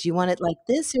that way? Do you want it like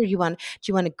this or do you want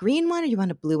a green one or you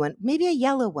want a blue one? Maybe a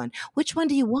yellow one. Which one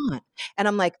do you want? And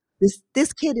I'm like,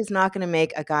 this kid is not going to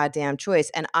make a goddamn choice.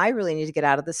 And I really need to get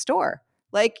out of the store.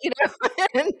 Like,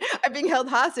 and I'm being held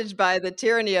hostage by the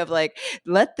tyranny of like,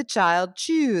 let the child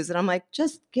choose. And I'm like,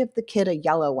 just give the kid a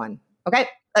yellow one. Okay.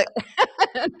 Like,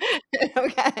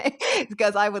 okay.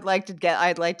 Because I'd like to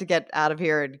get out of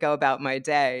here and go about my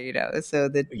day, so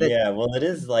Yeah, well, it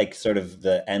is like sort of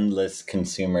the endless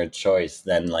consumer choice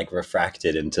then like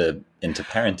refracted into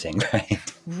parenting, right?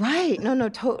 Right. No,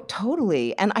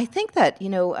 totally. And I think that,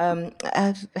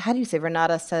 how do you say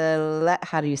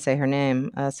how do you say her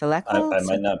name? Seleko? I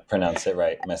might not pronounce it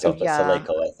right myself, but Yeah.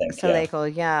 Saleko, I think. Yeah.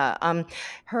 Saleko, yeah.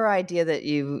 Her idea that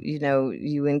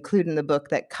you include in the book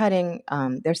that cutting,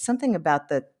 there's something about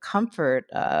the comfort.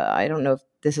 I don't know if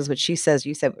this is what she says,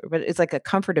 you said, but it's like a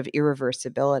comfort of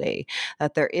irreversibility,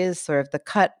 that there is sort of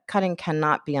cutting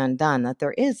cannot be undone, that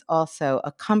there is also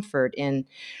a comfort in,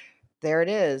 there it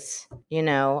is,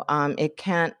 it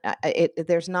can't,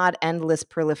 there's not endless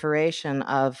proliferation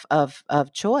of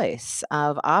choice,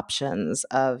 of options,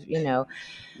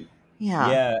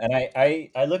 yeah. Yeah, and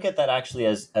I look at that actually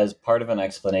as part of an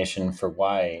explanation for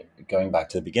why, going back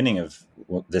to the beginning of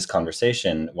this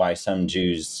conversation, why some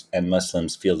Jews and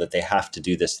Muslims feel that they have to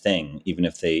do this thing, even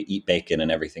if they eat bacon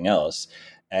and everything else.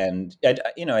 And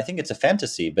I think it's a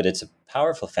fantasy, but it's a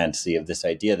powerful fantasy of this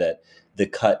idea that the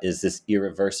cut is this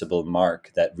irreversible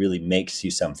mark that really makes you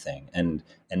something, and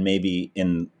maybe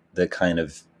in the kind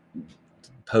of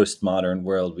postmodern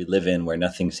world we live in where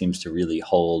nothing seems to really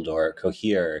hold or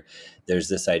cohere, there's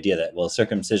this idea that, well,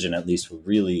 circumcision at least will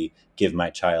really give my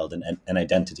child an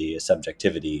identity, a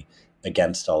subjectivity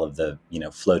against all of the,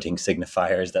 floating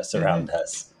signifiers that surround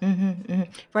us.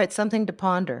 Right. Something to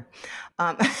ponder,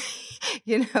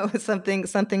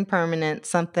 something permanent,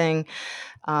 something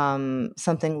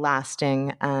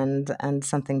lasting, and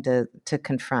something to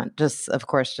confront. Just, of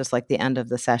course, just like the end of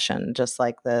the session, just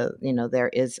like there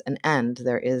is an end.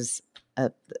 There is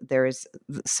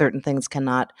certain things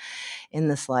cannot in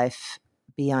this life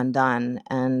be undone,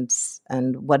 and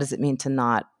what does it mean to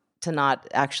not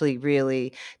actually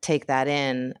really take that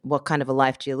in? What kind of a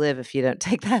life do you live if you don't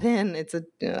take that in?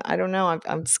 I don't know.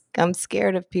 I'm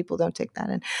scared if people don't take that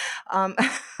in.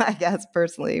 I guess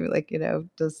personally,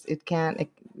 it's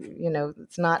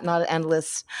not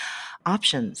endless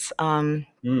options.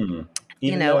 Even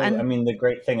though, I mean, the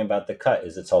great thing about the cut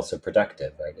is it's also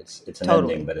productive, right? It's an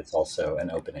totally. ending, but it's also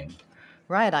an opening.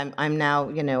 Right. I'm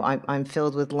now, I'm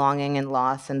filled with longing and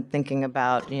loss and thinking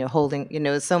about,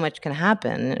 holding, so much can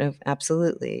happen,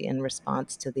 absolutely, in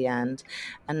response to the end.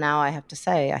 And now I have to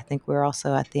say, I think we're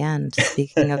also at the end.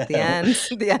 Speaking of the end,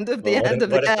 the end of the end of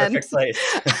the end. Perfect place.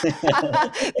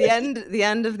 the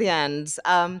end of the end.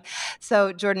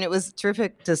 So Jordan, it was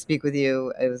terrific to speak with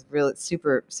you. It was really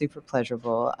super, super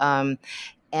pleasurable.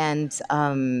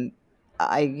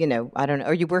 I don't know.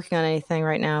 Are you working on anything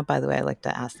right now? By the way, I like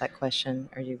to ask that question.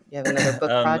 You have another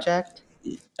book project?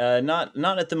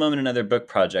 Not at the moment another book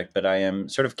project, but I am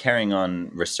sort of carrying on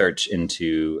research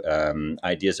into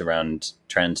ideas around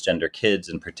transgender kids,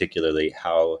 and particularly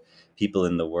how people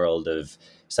in the world of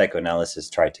psychoanalysis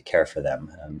try to care for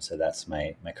them. So that's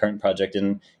my current project,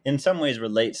 and in some ways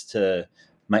relates to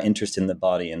my interest in the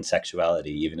body and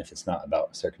sexuality, even if it's not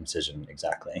about circumcision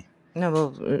exactly. No,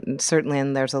 well, certainly,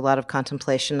 and there's a lot of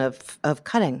contemplation of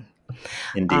cutting.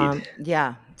 Indeed.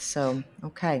 Yeah. So,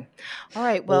 okay. All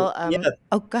right. Well,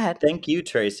 oh, go ahead. Thank you,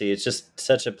 Tracy. It's just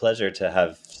such a pleasure to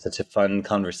have such a fun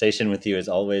conversation with you as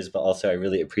always, but also I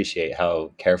really appreciate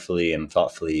how carefully and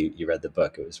thoughtfully you read the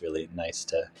book. It was really nice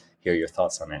to hear your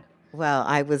thoughts on it. Well,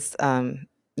 I was,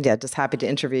 just happy to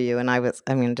interview you.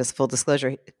 And just full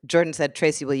disclosure, Jordan said,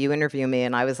 Tracy, will you interview me?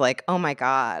 And I was like, oh my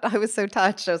God, I was so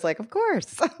touched. I was like, of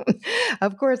course,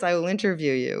 of course I will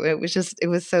interview you. It was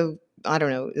so, I don't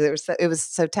know, it was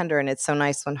so tender, and it's so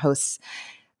nice when hosts,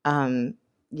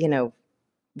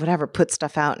 put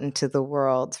stuff out into the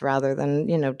world rather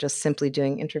than, just simply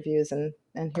doing interviews, and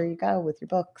here you go with your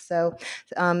book. So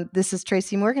this is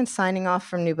Tracy Morgan signing off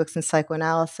from New Books in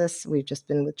Psychoanalysis. We've just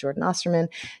been with Jordan Osterman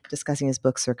discussing his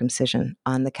book, Circumcision,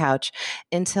 on the couch.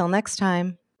 Until next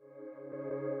time.